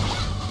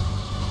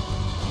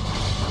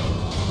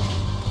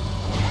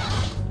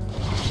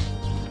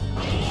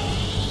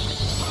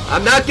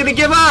 I'm not gonna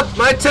give up!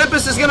 My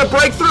Tempest is gonna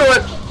break through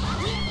it!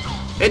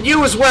 And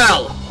you as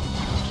well!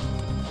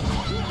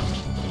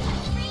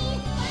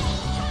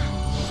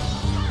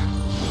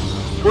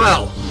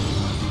 Well,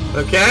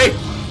 okay.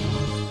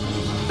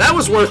 That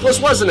was worthless,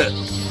 wasn't it?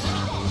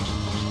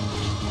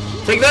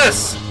 Take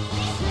this!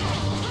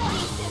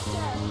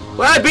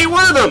 Well, I beat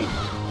one of them!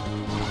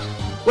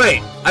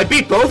 Wait, I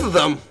beat both of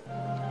them?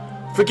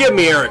 Forgive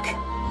me, Eric.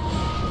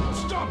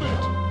 Stop it!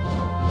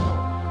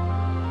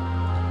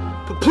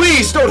 But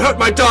please don't hurt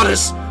my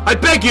daughters! I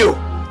beg you!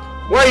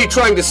 Why are you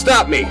trying to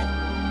stop me?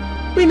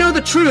 We know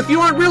the truth.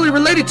 You aren't really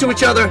related to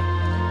each other.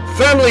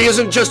 Family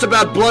isn't just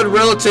about blood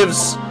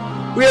relatives.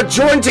 We are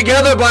joined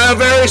together by our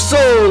very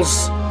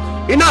souls.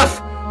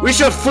 Enough! We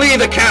shall flee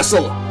the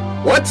castle.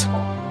 What?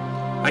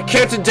 I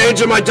can't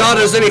endanger my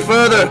daughters any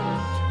further.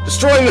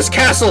 Destroying this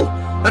castle.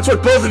 That's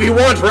what both of you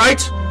want,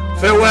 right?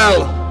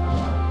 Farewell.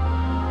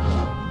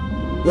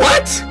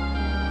 What?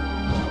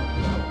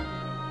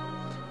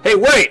 Hey,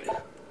 wait!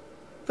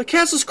 The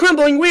castle's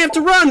crumbling, we have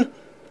to run!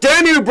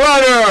 Damn you,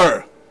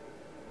 brother!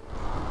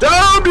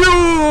 Damn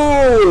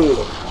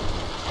you!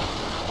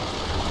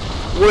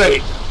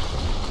 Wait.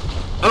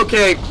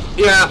 Okay,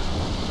 yeah.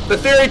 The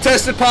theory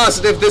tested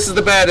positive, this is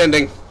the bad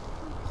ending.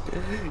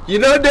 You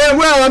know damn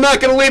well I'm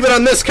not gonna leave it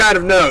on this kind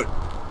of note.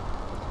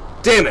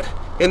 Damn it.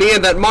 In the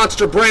end, that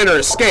monster Branner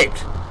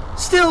escaped.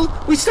 Still,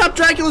 we stopped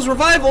Dracula's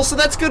revival, so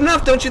that's good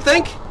enough, don't you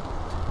think?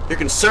 You're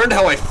concerned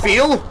how I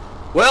feel?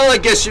 Well, I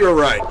guess you're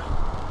right.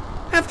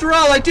 After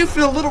all, I do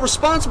feel a little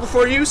responsible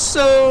for you,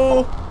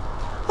 so...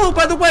 Oh,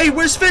 by the way,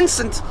 where's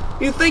Vincent?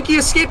 You think he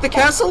escaped the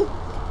castle?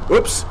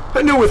 Whoops,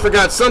 I knew we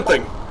forgot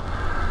something.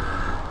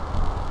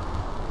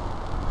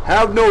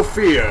 Have no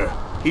fear.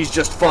 He's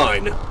just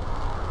fine.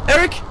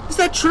 Eric, is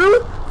that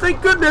true?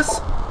 Thank goodness.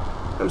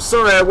 I'm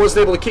sorry I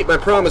wasn't able to keep my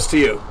promise to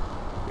you.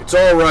 It's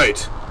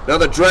alright. Now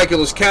that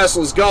Dracula's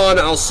castle is gone,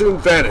 I'll soon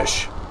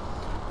vanish.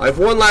 I have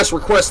one last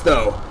request,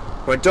 though.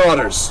 My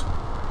daughters.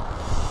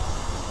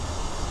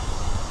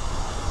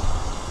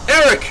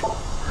 Eric!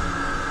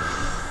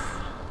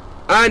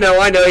 I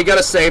know, you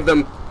gotta save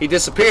them. He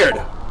disappeared.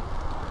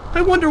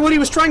 I wonder what he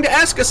was trying to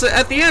ask us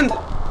at the end.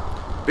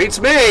 Beats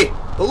me.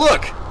 But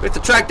look, we have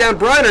to track down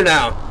Briner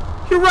now.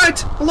 You're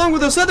right, along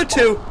with those other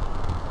two.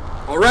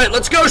 Alright,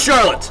 let's go,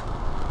 Charlotte.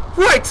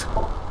 Right.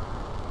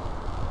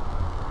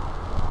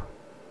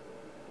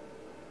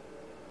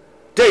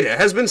 Data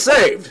has been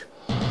saved.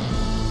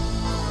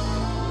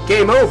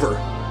 Game over.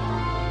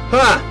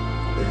 Huh.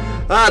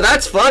 Ah,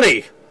 that's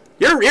funny.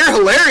 You're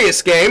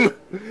hilarious, game.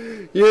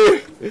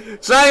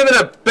 It's not even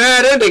a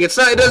bad ending. It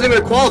doesn't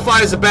even qualify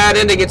as a bad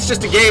ending. It's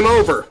just a game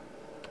over.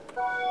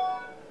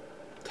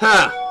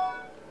 Huh.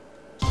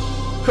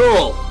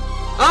 Cool.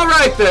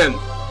 Alright then.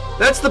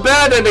 That's the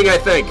bad ending, I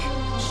think.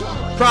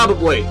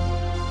 Probably.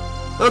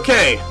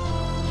 Okay.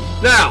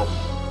 Now,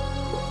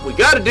 what we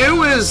gotta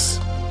do is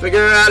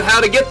figure out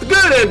how to get the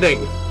good ending.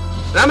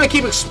 And I'm gonna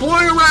keep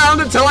exploring around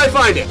until I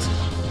find it.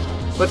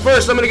 But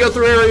first, I'm gonna go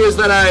through areas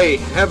that I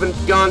haven't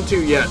gone to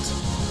yet.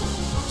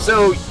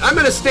 So I'm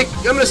gonna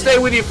stay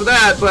with you for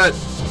that. But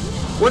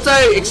once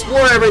I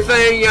explore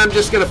everything, I'm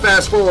just gonna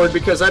fast forward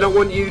because I don't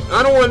want you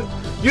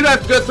to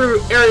have to go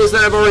through areas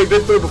that I've already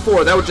been through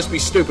before. That would just be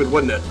stupid,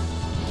 wouldn't it?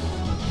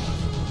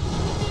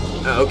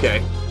 Oh,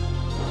 okay.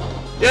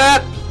 Yeah,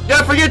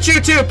 forget you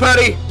too,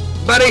 Putty.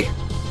 Buddy,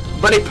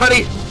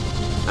 Putty.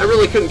 I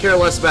really couldn't care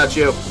less about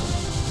you.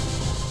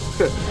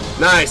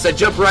 Nice, I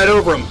jumped right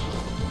over him.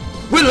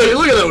 Whitley,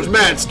 look at those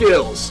mad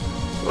skills.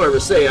 Don't ever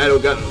say I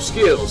don't got no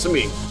skills. I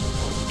mean,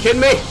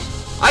 kidding me?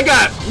 I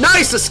got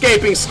nice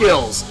escaping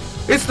skills.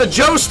 It's the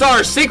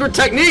Joestar secret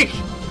technique.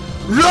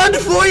 Run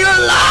for your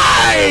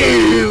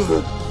life!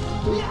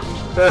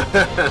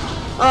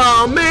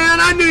 Oh man,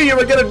 I knew you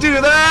were gonna do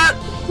that.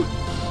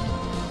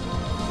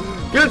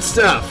 Good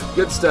stuff.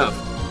 Good stuff.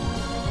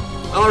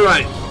 All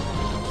right.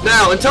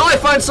 Now, until I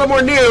find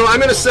somewhere new, I'm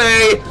gonna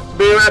say,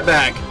 be right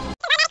back.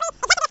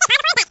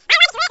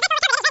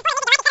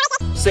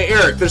 Say,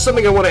 Eric, there's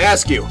something I want to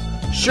ask you.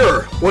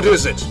 Sure, what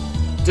is it?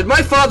 Did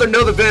my father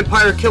know the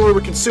vampire killer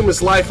would consume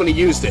his life when he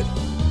used it?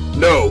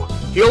 No,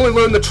 he only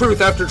learned the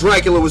truth after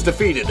Dracula was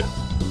defeated.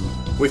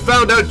 We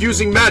found out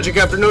using magic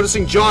after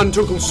noticing John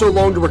took so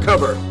long to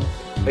recover.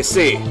 I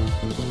see.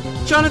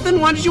 Jonathan,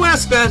 why did you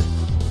ask that?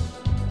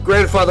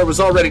 Grandfather was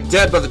already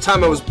dead by the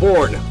time I was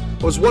born.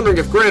 I was wondering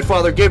if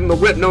Grandfather gave him the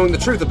wit knowing the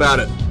truth about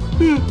it.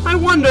 I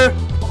wonder.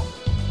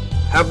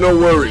 Have no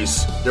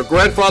worries. Your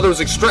grandfather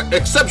was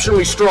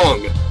exceptionally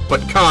strong,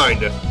 but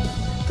kind.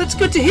 That's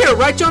good to hear,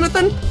 right,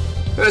 Jonathan?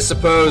 I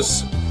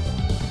suppose.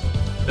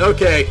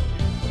 Okay.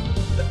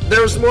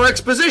 There was more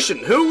exposition.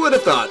 Who would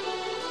have thought?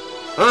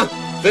 Huh?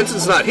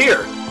 Vincent's not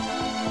here.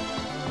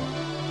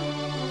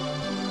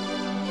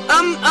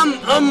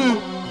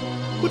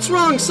 What's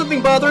wrong?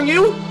 Something bothering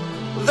you?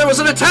 There was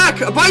an attack!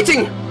 A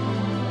biting!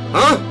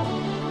 Huh?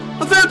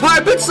 A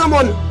vampire bit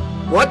someone!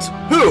 What?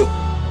 Who?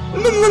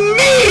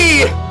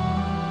 Me!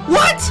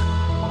 What?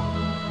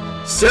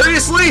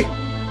 Seriously?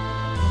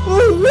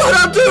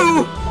 What'll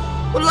do?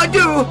 What'll I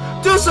do?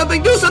 Do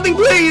something,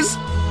 please!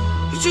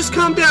 You just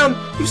calm down.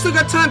 You've still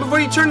got time before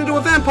you turn into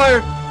a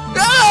vampire.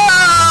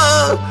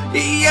 Ah!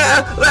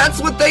 Yeah, that's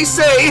what they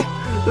say.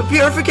 The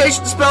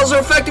purification spells are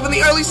effective in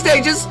the early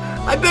stages.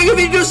 I beg of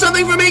you to do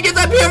something for me. Get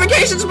that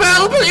purification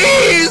spell,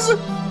 please!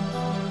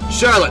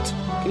 Charlotte,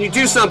 can you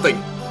do something?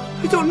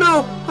 I don't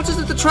know. I'll just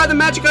have to try the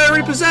magic I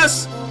already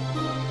possess.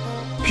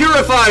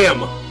 Purify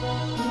him!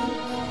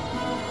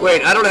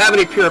 Wait, I don't have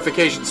any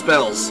purification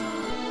spells.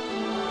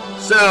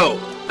 So,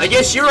 I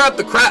guess you're up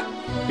the crap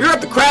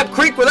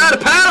creek without a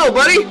paddle,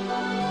 buddy!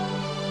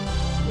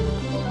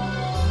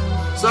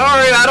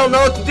 Sorry, I don't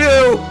know what to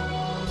do.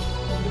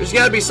 There's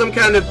gotta be some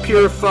kind of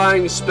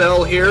purifying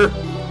spell here.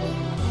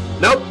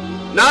 Nope,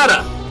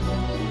 nada.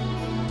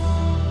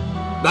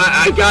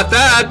 I got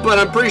that, but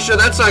I'm pretty sure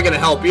that's not gonna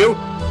help you.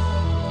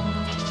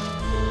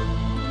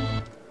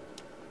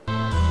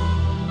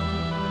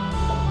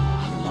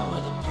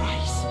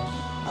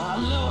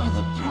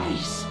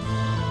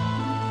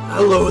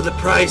 I'll lower the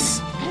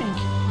price.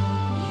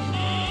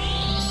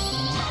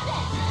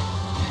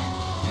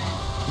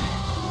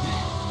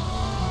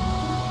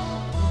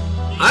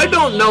 I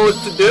don't know what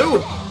to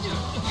do.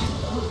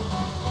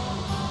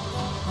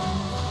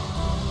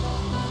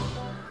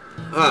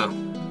 Oh.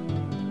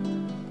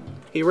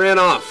 He ran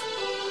off.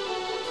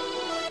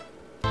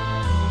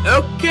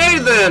 Okay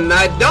then,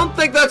 I don't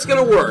think that's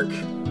gonna work.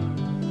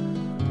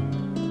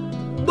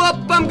 But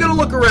I'm gonna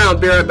look around,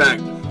 be right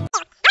back.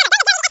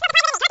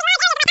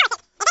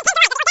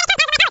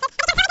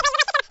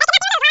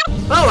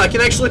 Oh, I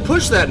can actually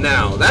push that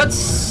now.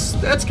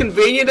 That's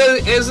convenient,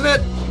 isn't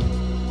it?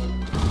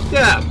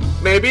 Yeah,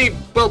 maybe.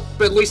 Well,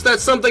 at least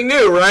that's something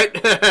new, right?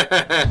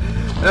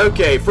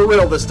 Okay, for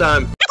real this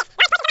time.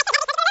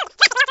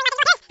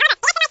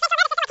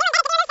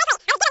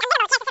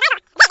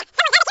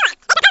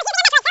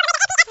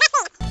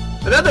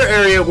 Another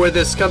area where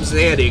this comes in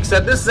handy,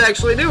 except this is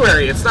actually a new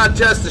area. It's not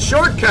just a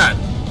shortcut.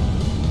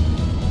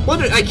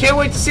 I can't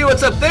wait to see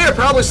what's up there.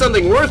 Probably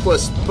something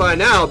worthless by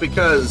now,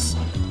 because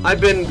I've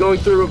been going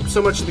through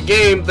so much of the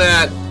game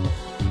that...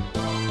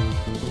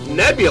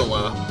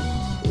 Nebula?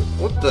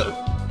 What the...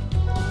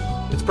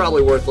 It's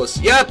probably worthless.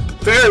 Yep,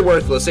 very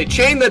worthless. A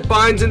chain that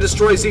binds and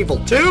destroys evil.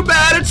 Too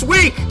bad it's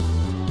weak!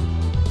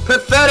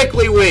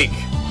 Pathetically weak.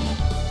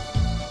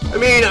 I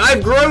mean,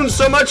 I've grown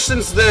so much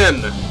since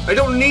then. I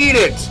don't need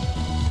it.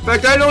 In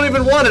fact, I don't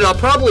even want it. I'll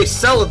probably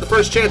sell it the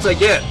first chance I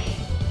get.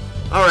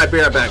 Alright, be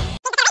right back.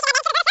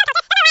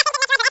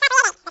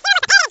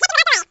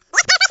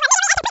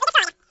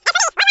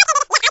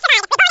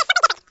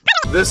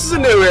 This is a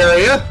new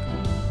area.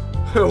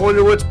 I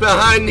wonder what's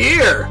behind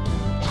here.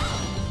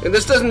 And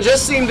this doesn't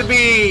just seem to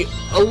be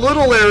a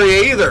little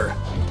area either.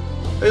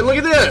 Hey, look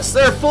at this!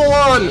 They're full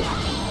on!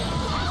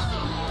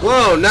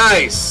 Whoa,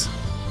 nice!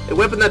 A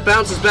weapon that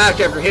bounces back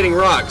after hitting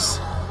rocks.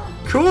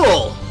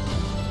 Cool!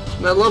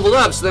 Not leveled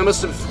up, so they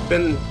must have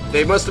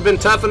been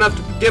tough enough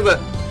to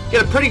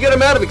get a pretty good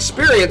amount of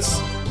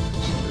experience.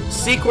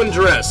 Sequin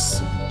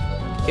dress.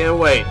 Can't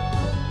wait.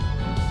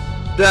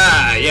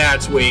 Yeah,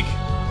 it's weak.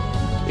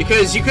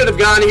 Because you could have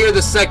gone here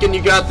the second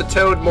you got the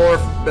Toad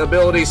Morph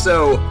ability,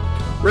 so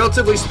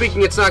relatively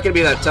speaking, it's not going to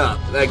be that tough,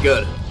 that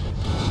good.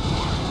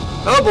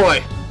 Oh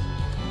boy.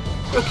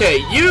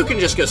 Okay, you can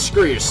just go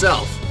screw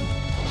yourself.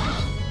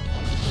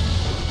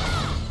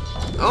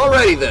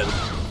 Alrighty then.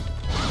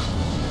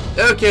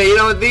 Okay, you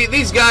know,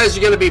 these guys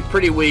are going to be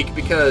pretty weak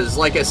because,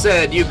 like I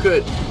said, you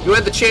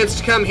had the chance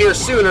to come here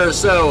sooner,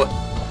 so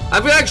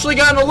I've actually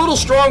gotten a little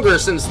stronger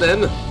since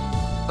then.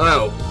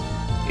 Oh.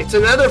 It's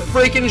another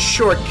freaking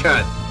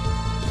shortcut.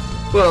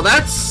 Well,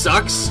 that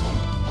sucks.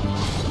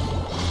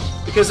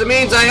 Because it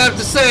means I have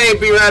to say,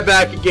 be right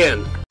back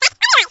again.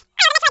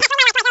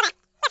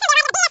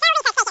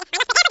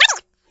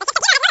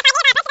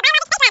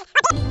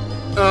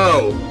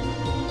 Oh.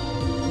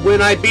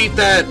 When I beat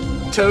that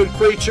toad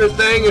creature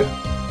thing,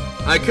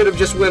 I could have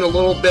just went a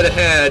little bit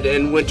ahead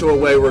and went to a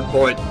wayward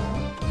point.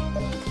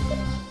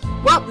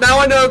 Well, now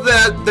I know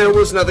that there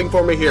was nothing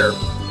for me here.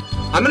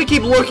 I'm gonna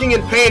keep looking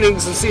in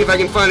paintings and see if I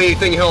can find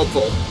anything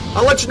helpful.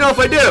 I'll let you know if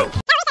I do.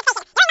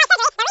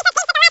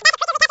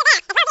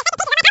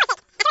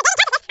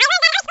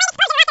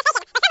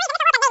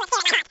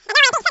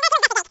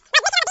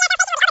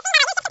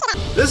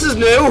 This is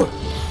new.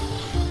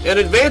 An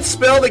advanced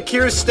spell that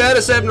cures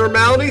status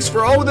abnormalities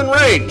for all within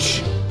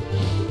range.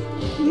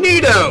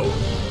 Neato!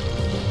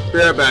 Be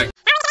right back.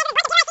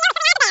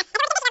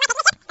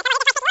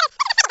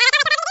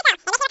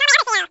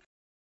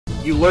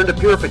 You learned a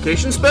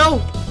purification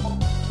spell?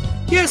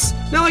 Yes,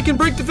 now I can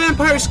break the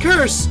vampire's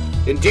curse!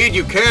 Indeed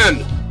you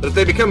can, but if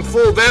they become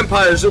full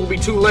vampires, it will be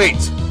too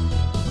late.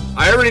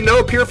 I already know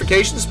a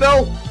purification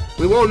spell?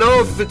 We won't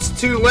know if it's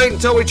too late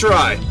until we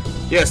try.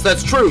 Yes,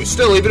 that's true.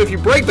 Still, even if you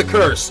break the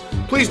curse,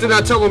 please do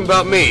not tell them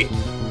about me.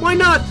 Why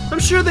not? I'm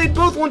sure they'd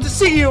both want to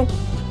see you.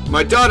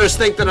 My daughters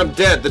think that I'm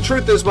dead. The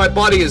truth is my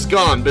body is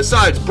gone.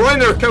 Besides,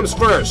 Bryner comes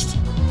first.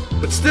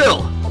 But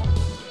still,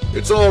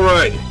 it's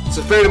alright. It's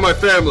the fate of my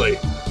family.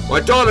 My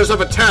daughters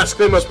have a task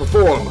they must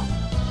perform.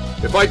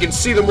 If I can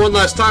see them one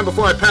last time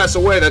before I pass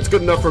away, that's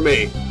good enough for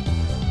me.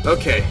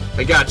 Okay,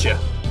 I gotcha.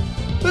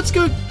 Let's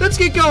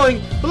get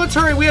going. But let's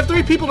hurry, we have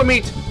 3 people to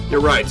meet. You're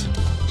right.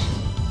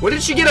 When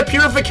did she get a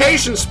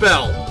purification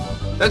spell?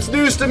 That's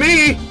news to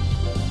me.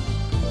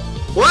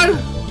 What?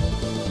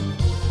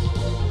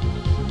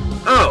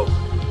 Oh,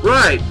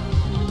 right.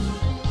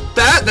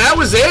 That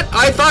was it?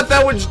 I thought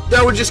that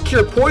would just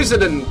cure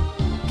poison and...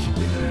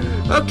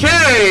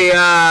 Okay,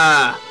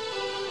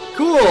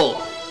 cool.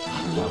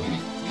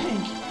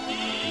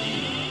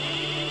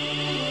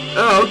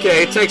 Oh,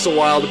 okay, it takes a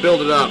while to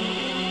build it up.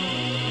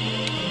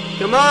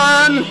 Come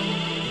on!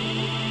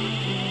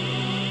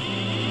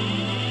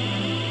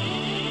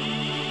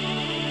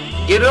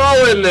 Get it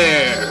all in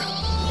there!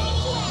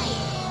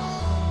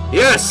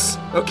 Yes!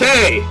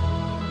 Okay!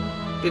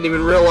 Didn't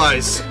even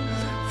realize.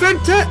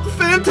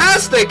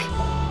 Fantastic!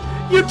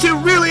 You two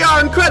really are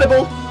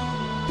incredible!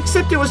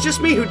 Except it was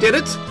just me who did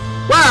it.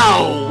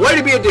 Wow! Way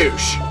to be a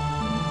douche!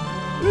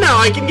 Now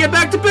I can get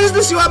back to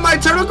business, you have my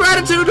eternal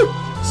gratitude!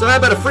 So how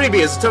about a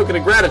freebie as a token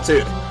of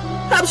gratitude?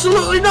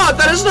 Absolutely not!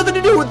 That has nothing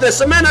to do with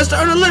this! A man has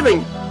to earn a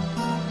living!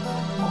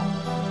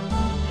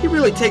 He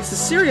really takes this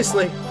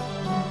seriously.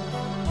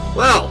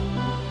 Well,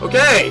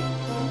 okay.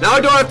 Now I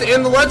don't have to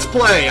end the Let's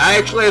Play. I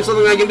actually have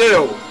something I can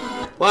do.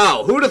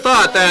 Wow, who'd have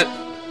thought that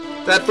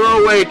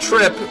throwaway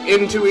trip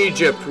into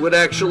Egypt would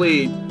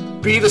actually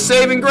be the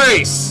saving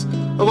grace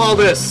of all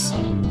this?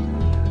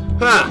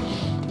 Huh.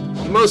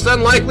 The most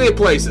unlikely of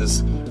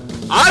places.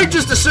 I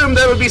just assumed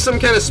that would be some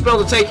kind of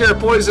spell to take care of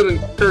poison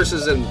and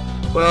curses and...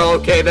 Well,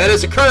 okay, that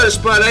is a curse,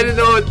 but I didn't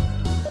know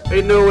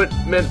it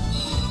meant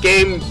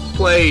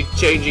gameplay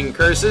changing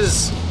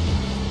curses.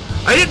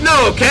 I didn't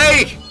know,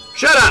 okay?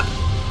 Shut up!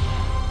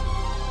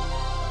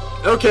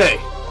 Okay,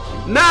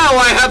 now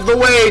I have the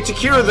way to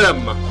cure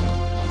them.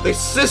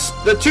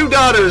 The 2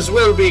 daughters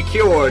will be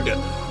cured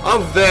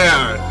of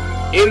their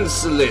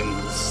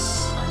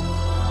insolence.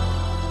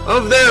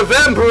 Of their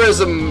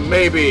vampirism,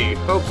 maybe,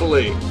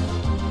 hopefully.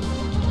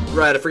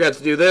 Right, I forgot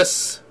to do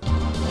this.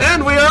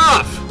 And we are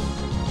off!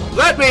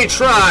 Let me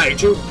try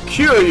to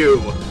cure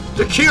you,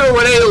 to cure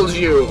what ails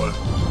you.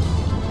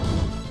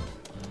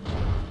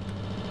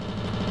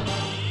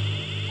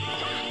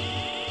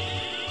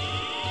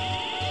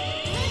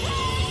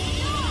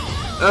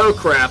 Oh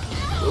crap.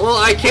 Well,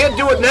 I can't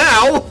do it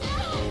now!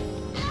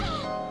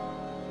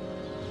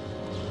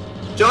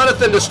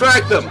 Jonathan,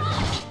 distract them!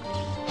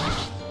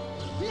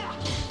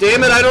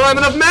 Damn it, I don't have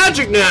enough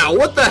magic now!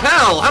 What the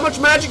hell? How much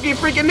magic do you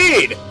freaking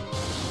need?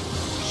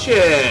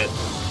 Shit.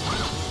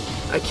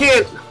 I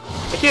can't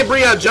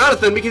bring out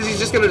Jonathan because he's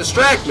just gonna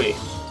distract me.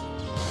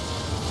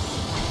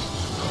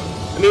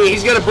 I mean,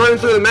 he's gonna burn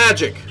through the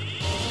magic.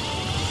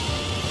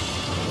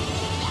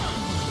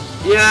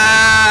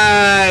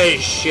 Yay!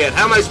 Shit,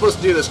 how am I supposed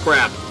to do this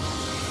crap?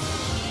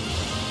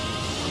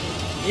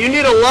 You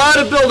need a lot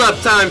of build-up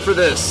time for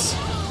this.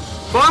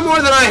 Far more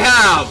than I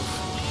have.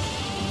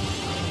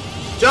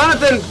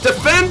 Jonathan,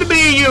 defend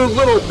me, you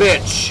little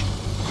bitch.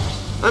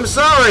 I'm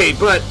sorry,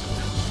 but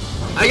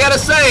I gotta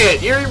say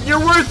it. You're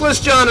worthless,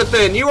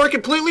 Jonathan. You are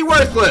completely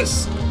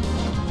worthless.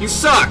 You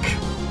suck.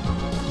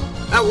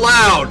 Out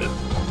loud.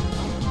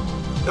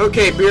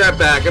 Okay, be right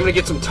back. I'm gonna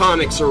get some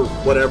tonics or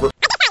whatever.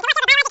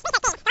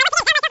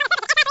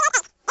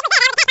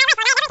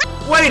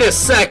 Wait a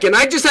second,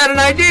 I just had an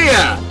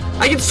idea!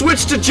 I can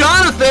switch to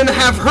Jonathan,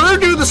 have her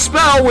do the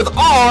spell with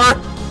R,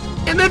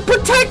 and then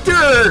protect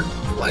her!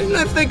 Why didn't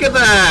I think of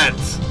that?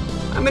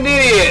 I'm an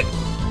idiot.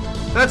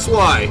 That's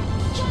why.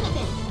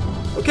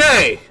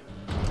 Okay.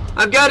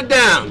 I've got it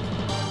down.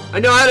 I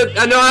know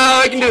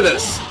how I can do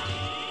this.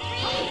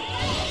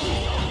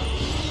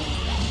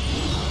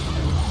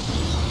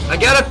 I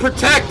gotta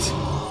protect!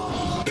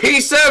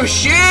 Piece of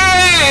shit!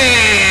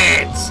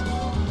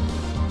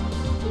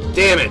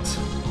 Damn it.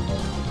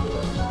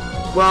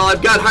 Well,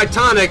 I've got high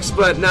tonics,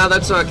 but now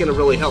that's not gonna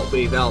really help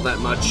me all that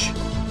much.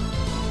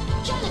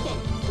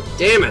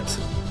 Damn it.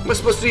 Am I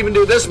supposed to even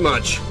do this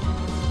much?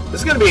 This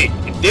is gonna be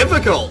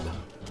difficult.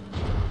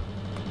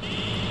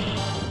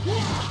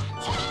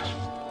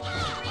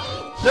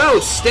 No,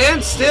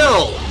 stand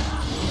still.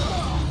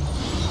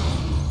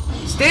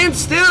 Stand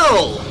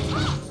still.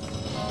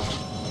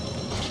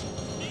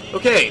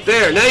 Okay,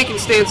 there, now you can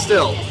stand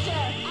still.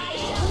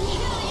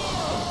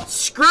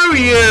 Screw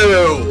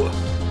you!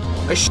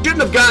 I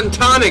shouldn't have gotten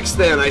tonics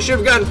then. I should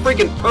have gotten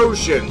freaking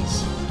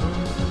potions.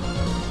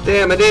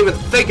 Damn, I didn't even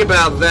think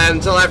about that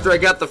until after I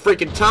got the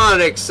freaking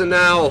tonics, and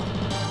now...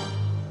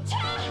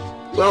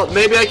 Well,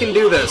 maybe I can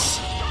do this.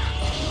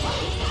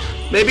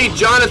 Maybe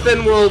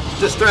Jonathan will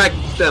distract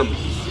them.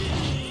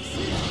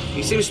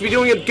 He seems to be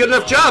doing a good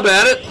enough job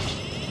at it.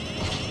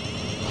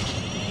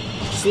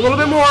 Just a little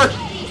bit more.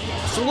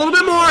 Just a little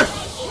bit more.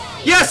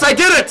 Yes, I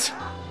did it!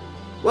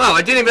 Wow,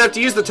 I didn't even have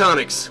to use the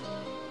tonics.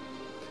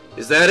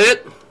 Is that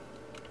it?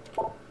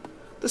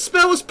 The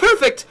spell was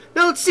perfect!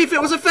 Now let's see if it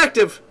was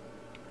effective.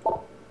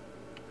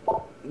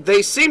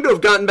 They seem to have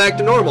gotten back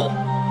to normal.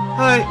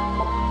 Hi.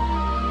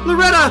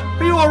 Loretta,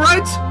 are you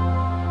alright?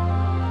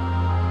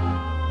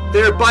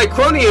 Their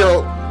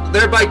bicronium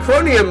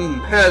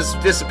has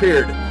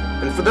disappeared.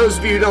 And for those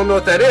of you who don't know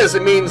what that is,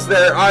 it means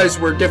their eyes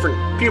were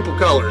different pupil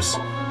colors.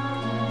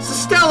 So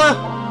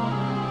Stella!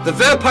 The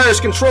vampire's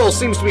control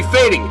seems to be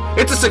fading.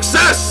 It's a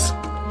success!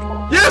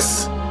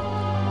 Yes!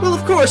 Well,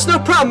 of course, no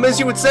problem, as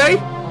you would say.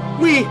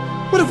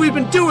 What have we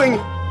been doing?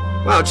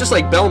 Wow, just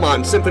like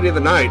Belmont, Symphony of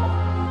the Night.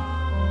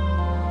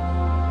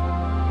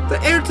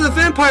 The heir to the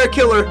vampire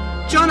killer,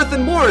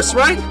 Jonathan Morris,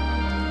 right?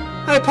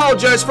 I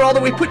apologize for all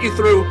that we put you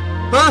through.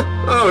 Huh?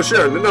 Oh,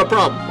 sure, no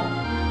problem.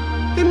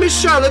 And Miss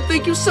Charlotte,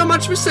 thank you so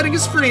much for setting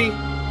us free.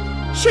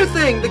 Sure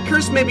thing, the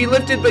curse may be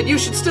lifted, but you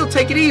should still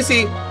take it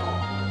easy.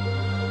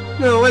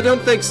 No, I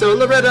don't think so.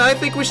 Loretta, I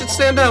think we should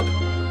stand up.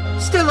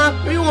 Stella,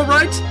 are you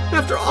alright?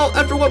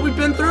 After what we've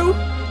been through?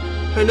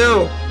 I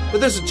know,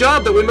 but there's a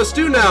job that we must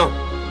do now.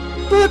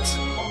 But...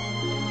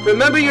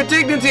 remember your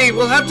dignity.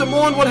 We'll have to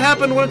mourn what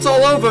happened when it's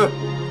all over.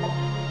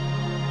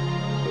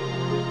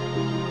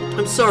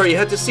 I'm sorry you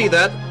had to see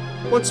that.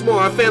 Once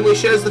more, our family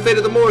shares the fate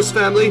of the Morris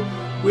family.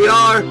 We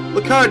are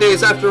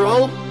Lacardes, after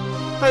all.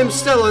 I am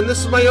Stella, and this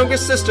is my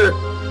youngest sister,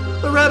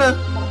 Loretta.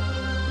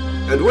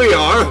 And we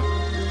are...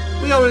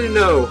 we already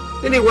know.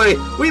 Anyway,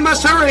 we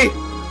must hurry!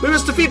 We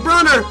must defeat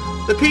Bronner!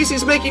 The piece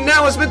he's making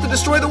now is meant to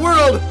destroy the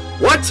world!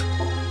 What?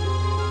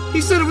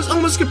 He said it was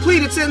almost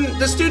complete. It's in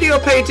the studio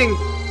painting.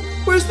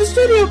 Where's the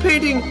studio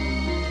painting?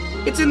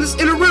 It's in this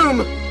inner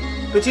room.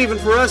 But even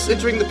for us,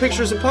 entering the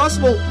picture is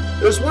impossible.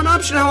 There's one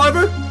option,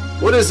 however.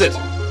 What is it?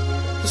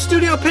 The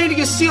studio painting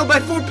is sealed by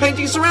 4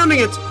 paintings surrounding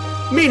it.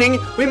 Meaning,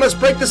 we must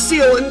break the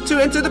seal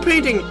to enter the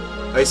painting.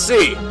 I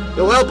see.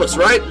 You'll help us,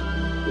 right?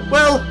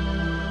 Well,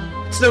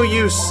 it's no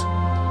use.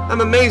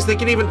 I'm amazed they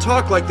can even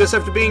talk like this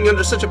after being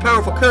under such a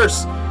powerful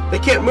curse. They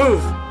can't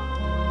move.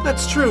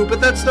 That's true,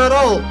 but that's not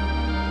all.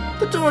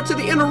 The door to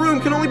the inner room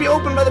can only be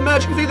opened by the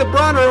magic of either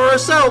Bronner or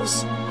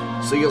ourselves.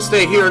 So you'll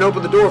stay here and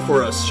open the door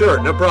for us.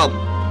 Sure, no problem.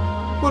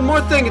 One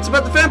more thing, it's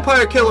about the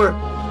vampire killer.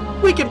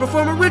 We can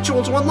perform a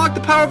ritual to unlock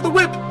the power of the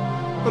whip.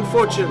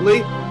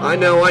 Unfortunately, I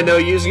know,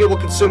 using it will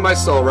consume my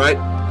soul, right?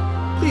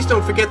 Please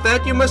don't forget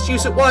that. You must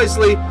use it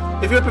wisely.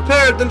 If you're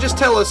prepared, then just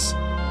tell us.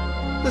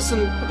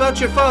 Listen, about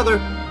your father.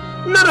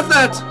 None of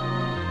that!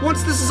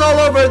 Once this is all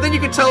over, then you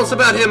can tell us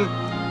about him.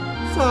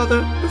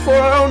 Father, before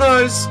our own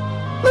eyes.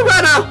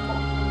 Loretta!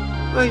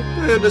 I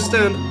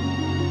understand.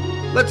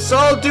 Let's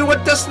all do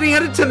what destiny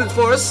had intended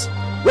for us.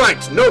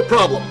 Right, no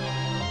problem.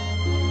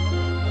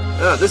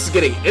 Ah, this is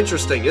getting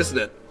interesting, isn't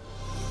it?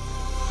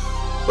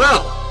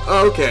 Well,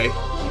 okay.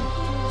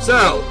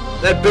 So,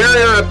 that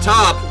barrier up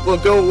top will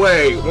go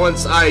away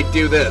once I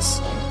do this.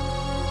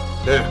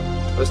 Yeah,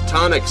 those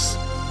tonics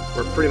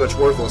were pretty much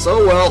worthless.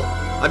 Oh well.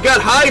 I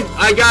got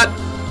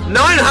 9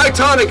 high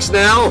tonics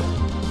now.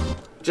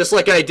 Just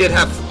like I did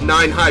have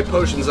 9 high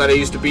potions that I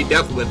used to beat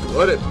death with.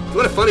 What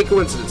a funny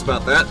coincidence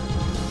about that.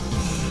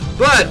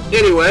 But,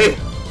 anyway,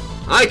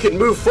 I can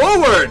move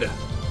forward!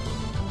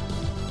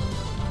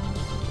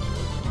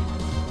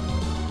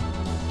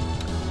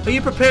 Are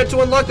you prepared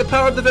to unlock the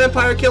power of the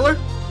vampire killer?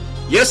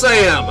 Yes, I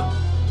am.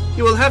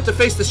 You will have to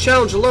face this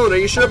challenge alone. Are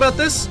you sure about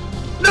this?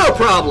 No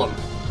problem.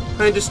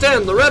 I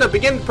understand. Loretta,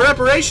 begin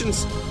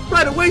preparations.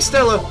 Right away,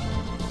 Stella.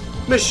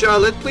 Miss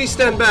Charlotte, please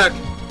stand back.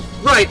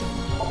 Right.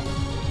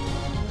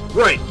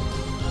 Right.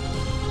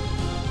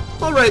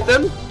 Alright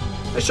then.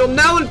 I shall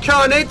now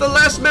incarnate the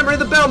last memory of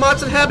the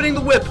Belmonts inhabiting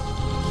the whip.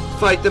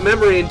 Fight the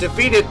memory and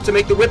defeat it to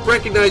make the whip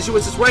recognize you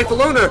as its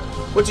rightful owner.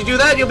 Once you do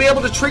that, you'll be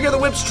able to trigger the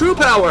whip's true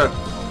power.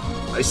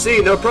 I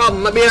see, no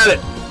problem. Let me at it.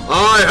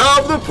 I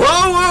have the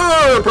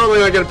power! I'm probably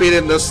not going to beat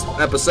it in this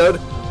episode.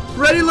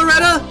 Ready,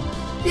 Loretta?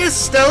 Yes,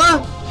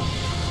 Stella.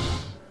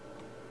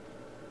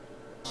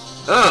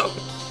 Oh.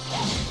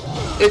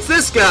 It's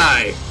this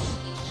guy.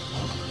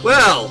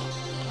 Well,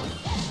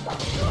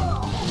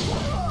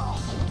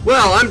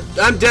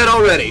 I'm dead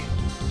already.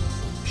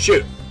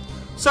 Shoot.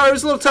 Sorry, it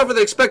was a little tougher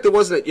than expected,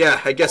 wasn't it?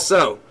 Yeah, I guess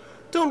so.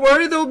 Don't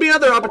worry, there will be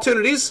other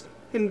opportunities.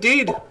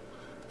 Indeed.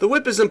 The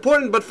whip is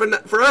important, but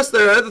for us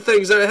there are other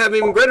things that have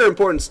even greater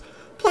importance.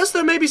 Plus,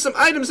 there may be some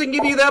items that can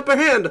give you the upper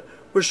hand.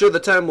 We're sure the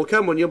time will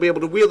come when you'll be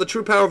able to wield the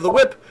true power of the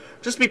whip.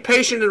 Just be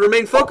patient and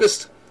remain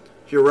focused.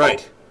 You're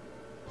right.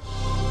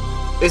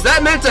 Is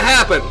that meant to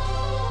happen?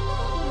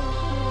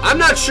 I'm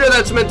not sure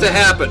that's meant to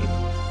happen.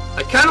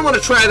 I kind of want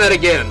to try that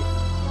again.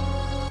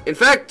 In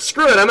fact,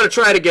 screw it, I'm going to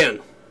try it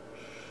again.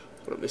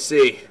 Let me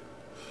see.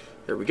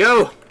 Here we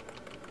go.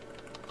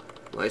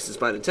 Licensed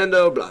by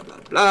Nintendo, blah, blah,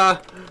 blah.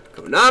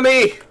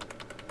 Konami.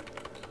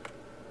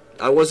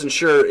 I wasn't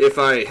sure if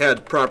I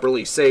had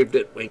properly saved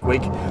it, wink,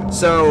 wink.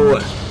 So,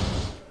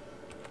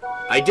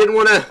 I didn't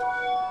want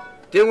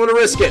to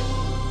risk it.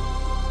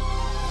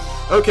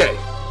 Okay.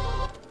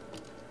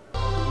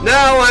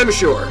 Now I'm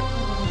sure.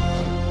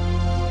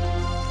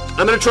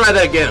 I'm going to try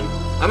that again.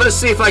 I'm going to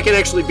see if I can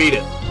actually beat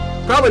it.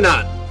 Probably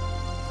not.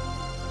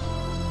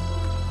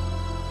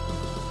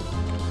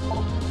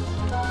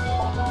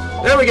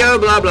 There we go,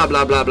 blah, blah,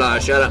 blah, blah, blah.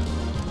 Shut up.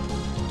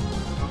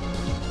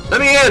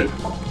 Let me in.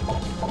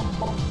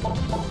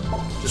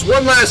 Just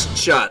one last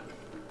shot.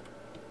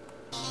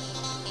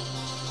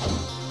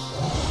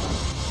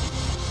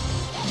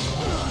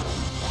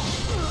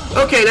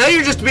 Okay, now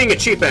you're just being a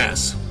cheap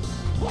ass.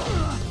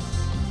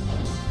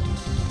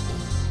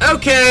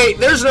 Okay,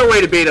 there's no way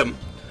to beat him.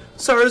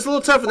 Sorry, it was a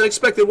little tougher than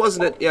expected,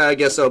 wasn't it? Yeah, I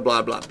guess so,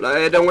 blah, blah,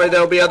 blah. Don't worry,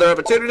 there'll be other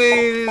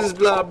opportunities,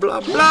 blah,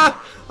 blah, blah.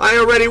 I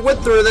already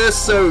went through this,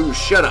 so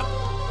shut up.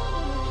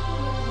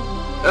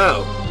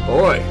 Oh,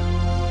 boy.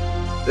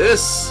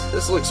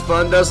 This looks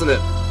fun, doesn't it?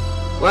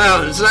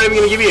 Wow, it's not even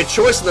going to give you a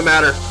choice in the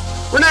matter.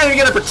 We're not even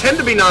going to pretend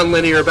to be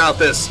non-linear about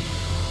this.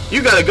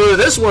 You got to go to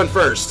this one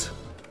first.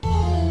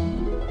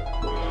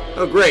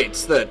 Oh, great.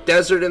 It's the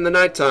desert in the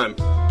nighttime.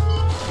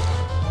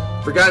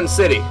 Forgotten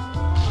City.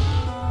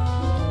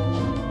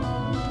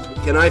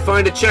 Can I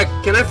find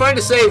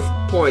a save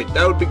point?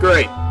 That would be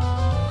great.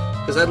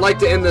 Because I'd like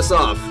to end this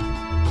off.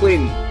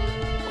 Clean.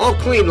 All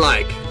clean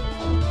like.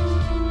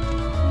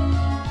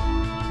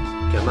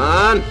 Come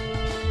on.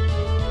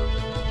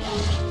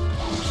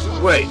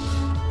 Wait.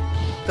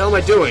 What the hell am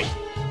I doing?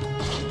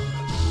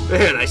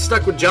 Man, I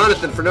stuck with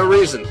Jonathan for no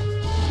reason.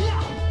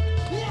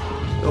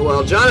 Oh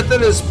well,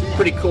 Jonathan is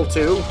pretty cool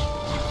too.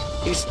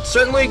 He's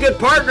certainly a good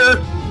partner.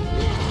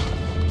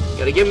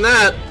 Gotta give him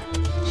that.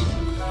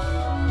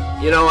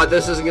 You know what,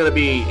 this isn't gonna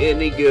be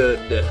any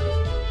good.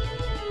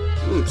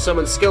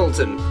 Summon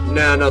skeleton.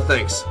 Nah, no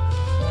thanks.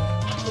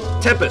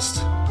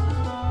 Tempest.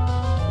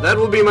 That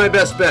will be my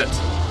best bet.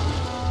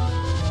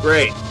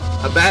 Great.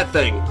 A bat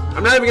thing.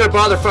 I'm not even gonna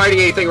bother fighting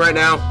anything right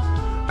now.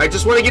 I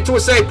just want to get to a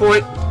save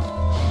point.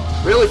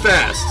 Really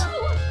fast.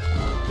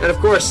 And of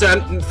course,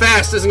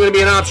 fast isn't gonna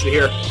be an option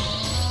here.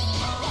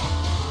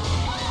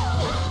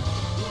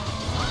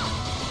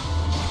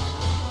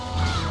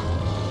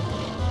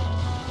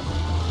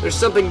 There's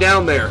something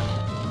down there.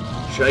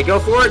 Should I go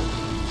for it?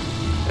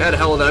 Yeah, the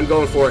hell with it, I'm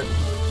going for it.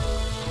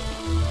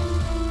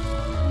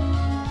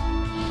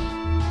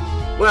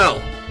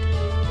 Well.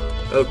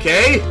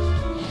 Okay.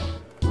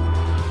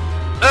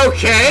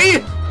 Okay!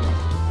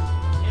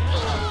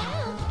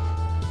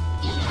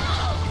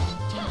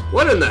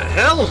 What in the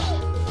hell?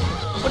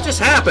 What just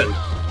happened?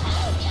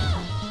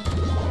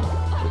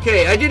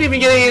 Okay, I didn't even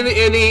get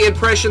any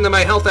impression that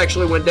my health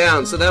actually went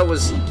down, so that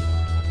was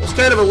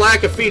kind of a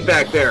lack of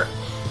feedback there.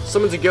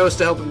 Summons a ghost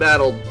to help in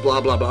battle,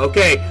 blah, blah, blah.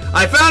 Okay,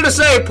 I found a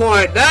save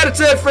point. That's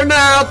it for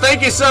now.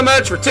 Thank you so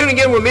much for tuning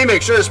in with me.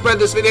 Make sure to spread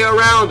this video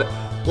around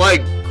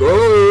like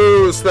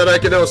ghosts that I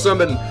can now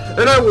summon.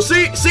 And I will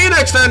see you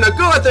next time. Now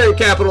go out there and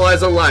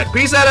capitalize on life.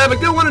 Peace out, have a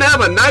good one, and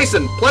have a nice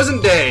and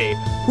pleasant day.